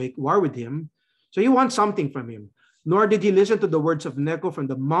order to make war with him. So he wants something from him. nor did he listen to the words of Necho from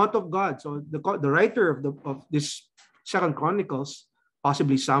the mouth of God. So the writer of this Second Chronicles,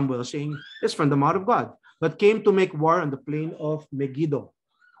 possibly Samuel, saying it's from the mouth of God, but came to make war on the plain of Megiddo.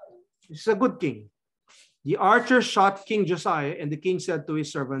 This is a good king. The archer shot King Josiah, and the king said to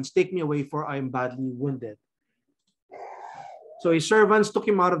his servants, "Take me away, for I am badly wounded." So his servants took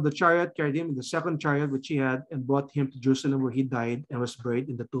him out of the chariot, carried him in the second chariot which he had, and brought him to Jerusalem, where he died and was buried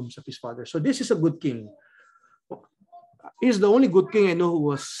in the tombs of his father. So this is a good king. He's the only good king I know who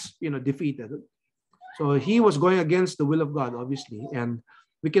was, defeated. So he was going against the will of God, obviously, and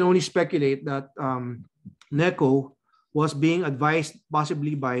we can only speculate that Necho was being advised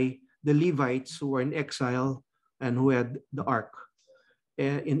possibly by the Levites who were in exile and who had the ark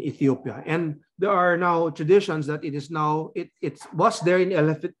in Ethiopia. And there are now traditions that it was there in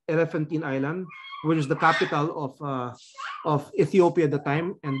Elephantine Island, which is the capital of Ethiopia at the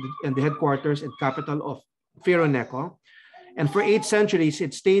time, and the headquarters and capital of Pharaoh Necho. And for 8 centuries,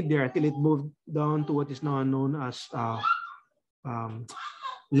 it stayed there until it moved down to what is now known as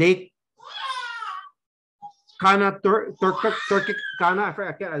Lake Kana, Turkic Kana.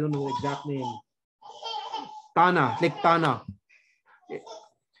 I don't know the exact name. Lake Tana.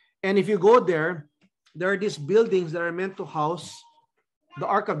 And if you go there, there are these buildings that are meant to house the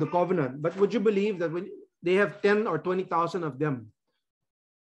Ark of the Covenant. But would you believe that when they have 10 or 20,000 of them,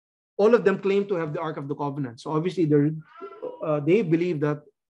 all of them claim to have the Ark of the Covenant. So obviously they believe that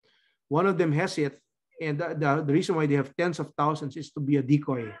one of them has it, and the reason why they have tens of thousands is to be a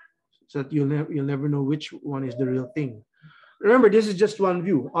decoy, so that you'll never know which one is the real thing. Remember, this is just one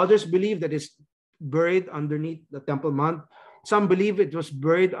view. Others believe that it's buried underneath the Temple Mount. Some believe it was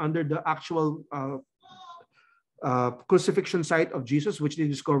buried under the actual crucifixion site of Jesus, which they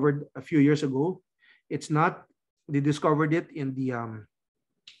discovered a few years ago. It's not. They discovered it in the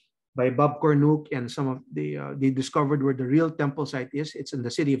by Bob Cornuke, and some of they discovered where the real temple site is. It's in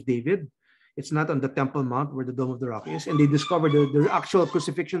the city of David. It's not on the Temple Mount where the Dome of the Rock is. And they discovered the actual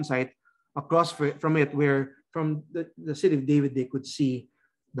crucifixion site across from it, where from the city of David they could see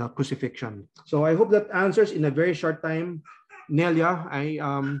the crucifixion. So I hope that answers in a very short time. Nelia,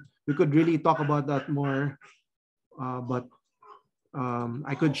 we could really talk about that more, but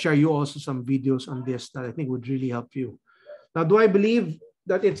I could share you also some videos on this that I think would really help you. Now, do I believe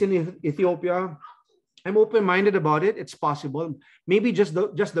that it's in Ethiopia? I'm open-minded about it. It's possible. Maybe just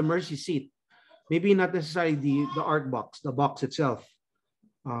the mercy seat. Maybe not necessarily the ark box, the box itself.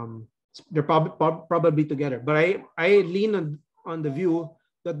 They're probably together. But I lean on the view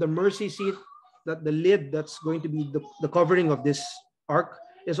that the mercy seat, that the lid that's going to be the covering of this ark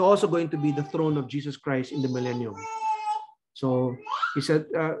is also going to be the throne of Jesus Christ in the millennium. So he said,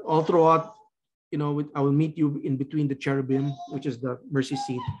 all throughout, I will meet you in between the cherubim, which is the mercy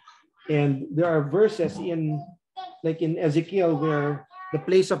seat. And there are verses like in Ezekiel, where the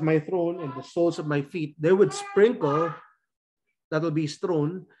place of my throne and the soles of my feet, they would sprinkle, that will be his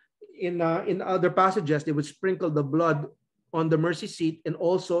throne. In other passages, they would sprinkle the blood on the mercy seat and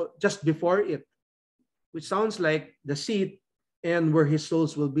also just before it, which sounds like the seat and where his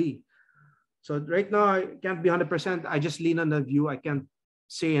souls will be. So right now, I can't be 100%. I just lean on the view. I can't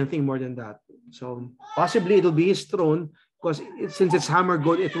say anything more than that. So possibly it'll be his throne, because since it's hammer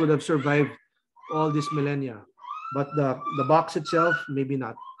gold, it would have survived all this millennia. But the box itself, maybe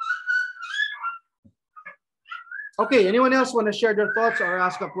not. Okay, anyone else want to share their thoughts or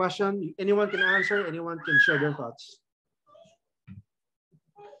ask a question? Anyone can answer, anyone can share their thoughts.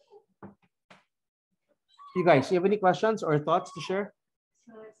 You guys, you have any questions or thoughts to share?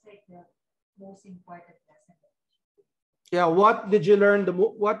 So it's like the most important lesson. Yeah, what did you learn?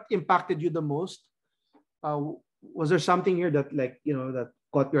 What impacted you the most? Was there something here that that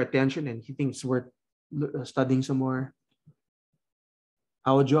caught your attention and you think it's worth studying some more?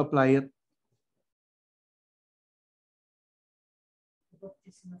 How would you apply it? The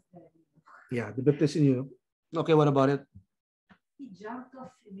baptism of the Yeah, the baptism. Okay, what about it? He jumped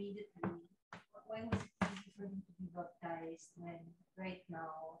off immediately. Why was it easy for him to be baptized when right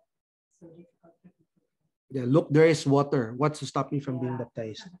now it's so difficult for people? Yeah, look, there is water. What's to stop me from being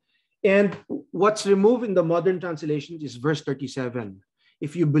baptized? And what's removed in the modern translations is verse 37.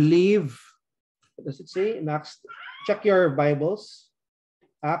 If you believe, what does it say in Acts? Check your Bibles.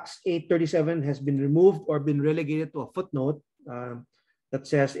 Acts 8:37 has been removed or been relegated to a footnote that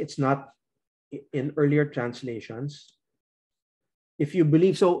says it's not in earlier translations. If you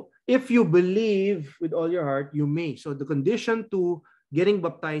believe, so if you believe with all your heart, you may. So the condition to getting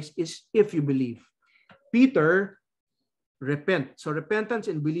baptized is if you believe. Peter, repent. So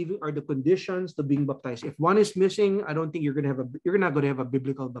repentance and believing are the conditions to being baptized. If one is missing, I don't think you're not going to have a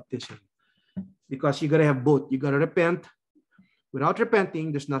biblical baptism. because you got to have both. You got to repent. Without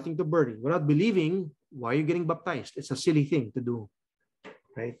repenting, there's nothing to bury. Without believing, why are you getting baptized? It's a silly thing to do,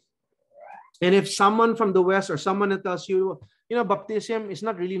 right? And if someone from the West or someone that tells you, baptism is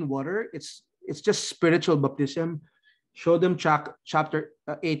not really in water, it's just spiritual baptism, show them chapter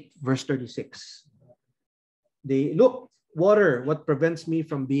 8, verse 36. They look, water, what prevents me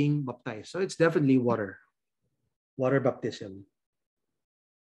from being baptized? So it's definitely water baptism.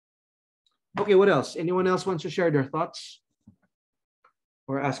 Okay, what else? Anyone else wants to share their thoughts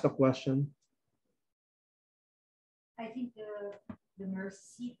or ask a question? I think the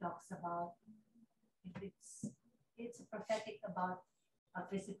mercy talks about if it's prophetic about a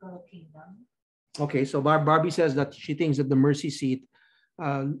physical kingdom. Okay, so Barbie says that she thinks that the mercy seat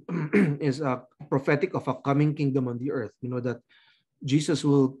is prophetic of a coming kingdom on the earth. That Jesus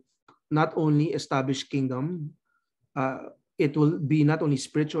will not only establish kingdom, it will be not only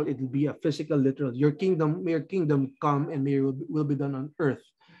spiritual, it will be a physical, literal. Your kingdom come, and may will be done on earth,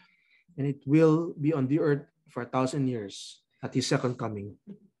 and it will be on the earth for 1,000 years at his second coming.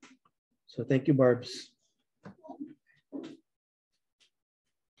 So thank you, Barbs.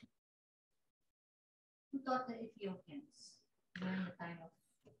 Who taught the Ethiopians during the time of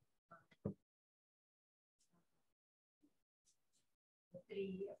the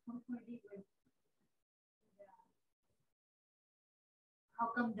three? How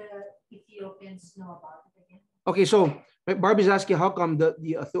come the Ethiopians know about it again? Okay, so Barbie's asking how come the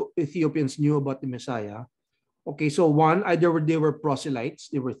Ethiopians knew about the Messiah. Okay, so one, either they were proselytes,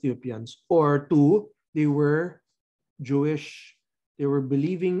 they were Ethiopians, or two, they were Jewish, they were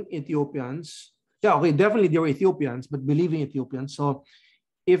believing Ethiopians. Yeah, okay, definitely they were Ethiopians, but believing Ethiopians. So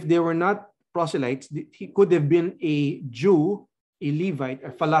if they were not proselytes, he could have been a Jew, a Levite, a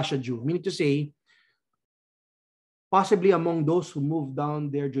Falasha Jew, meaning to say, possibly among those who moved down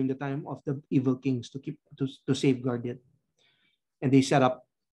there during the time of the evil kings to safeguard it. And they set up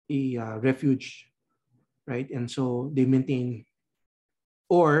a refuge, right? And so they maintain,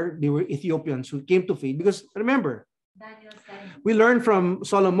 or they were Ethiopians who came to faith. Because remember, we learned from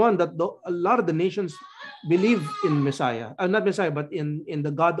Solomon that a lot of the nations believe in Messiah, not Messiah, but in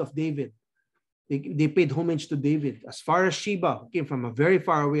the God of David. They paid homage to David. As far as Sheba, who came from a very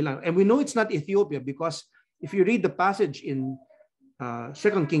far away land. And we know it's not Ethiopia because if you read the passage in 2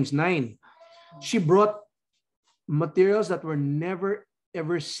 Kings 9, she brought materials that were never,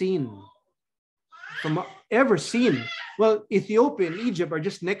 ever seen. Well, Ethiopia and Egypt are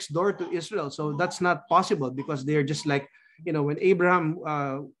just next door to Israel. So that's not possible because they're just like, when Abraham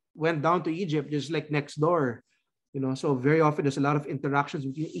went down to Egypt, just like next door. So very often there's a lot of interactions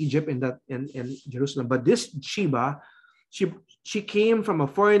between Egypt and Jerusalem. But this Sheba, she came from a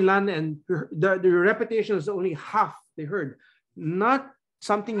foreign land, and the reputation is only half they heard. Not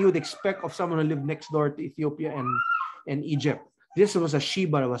something you would expect of someone who lived next door to Ethiopia and Egypt. This was a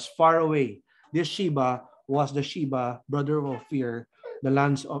Sheba that was far away. This Sheba was the Sheba, brother of Ophir, the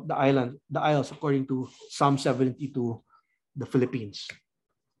lands of the isles, according to Psalm 72, the Philippines.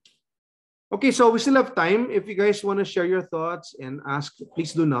 Okay, so we still have time. If you guys want to share your thoughts and ask,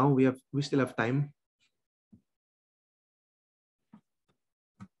 please do now. We still have time.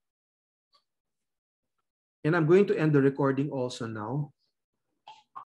 And I'm going to end the recording also now.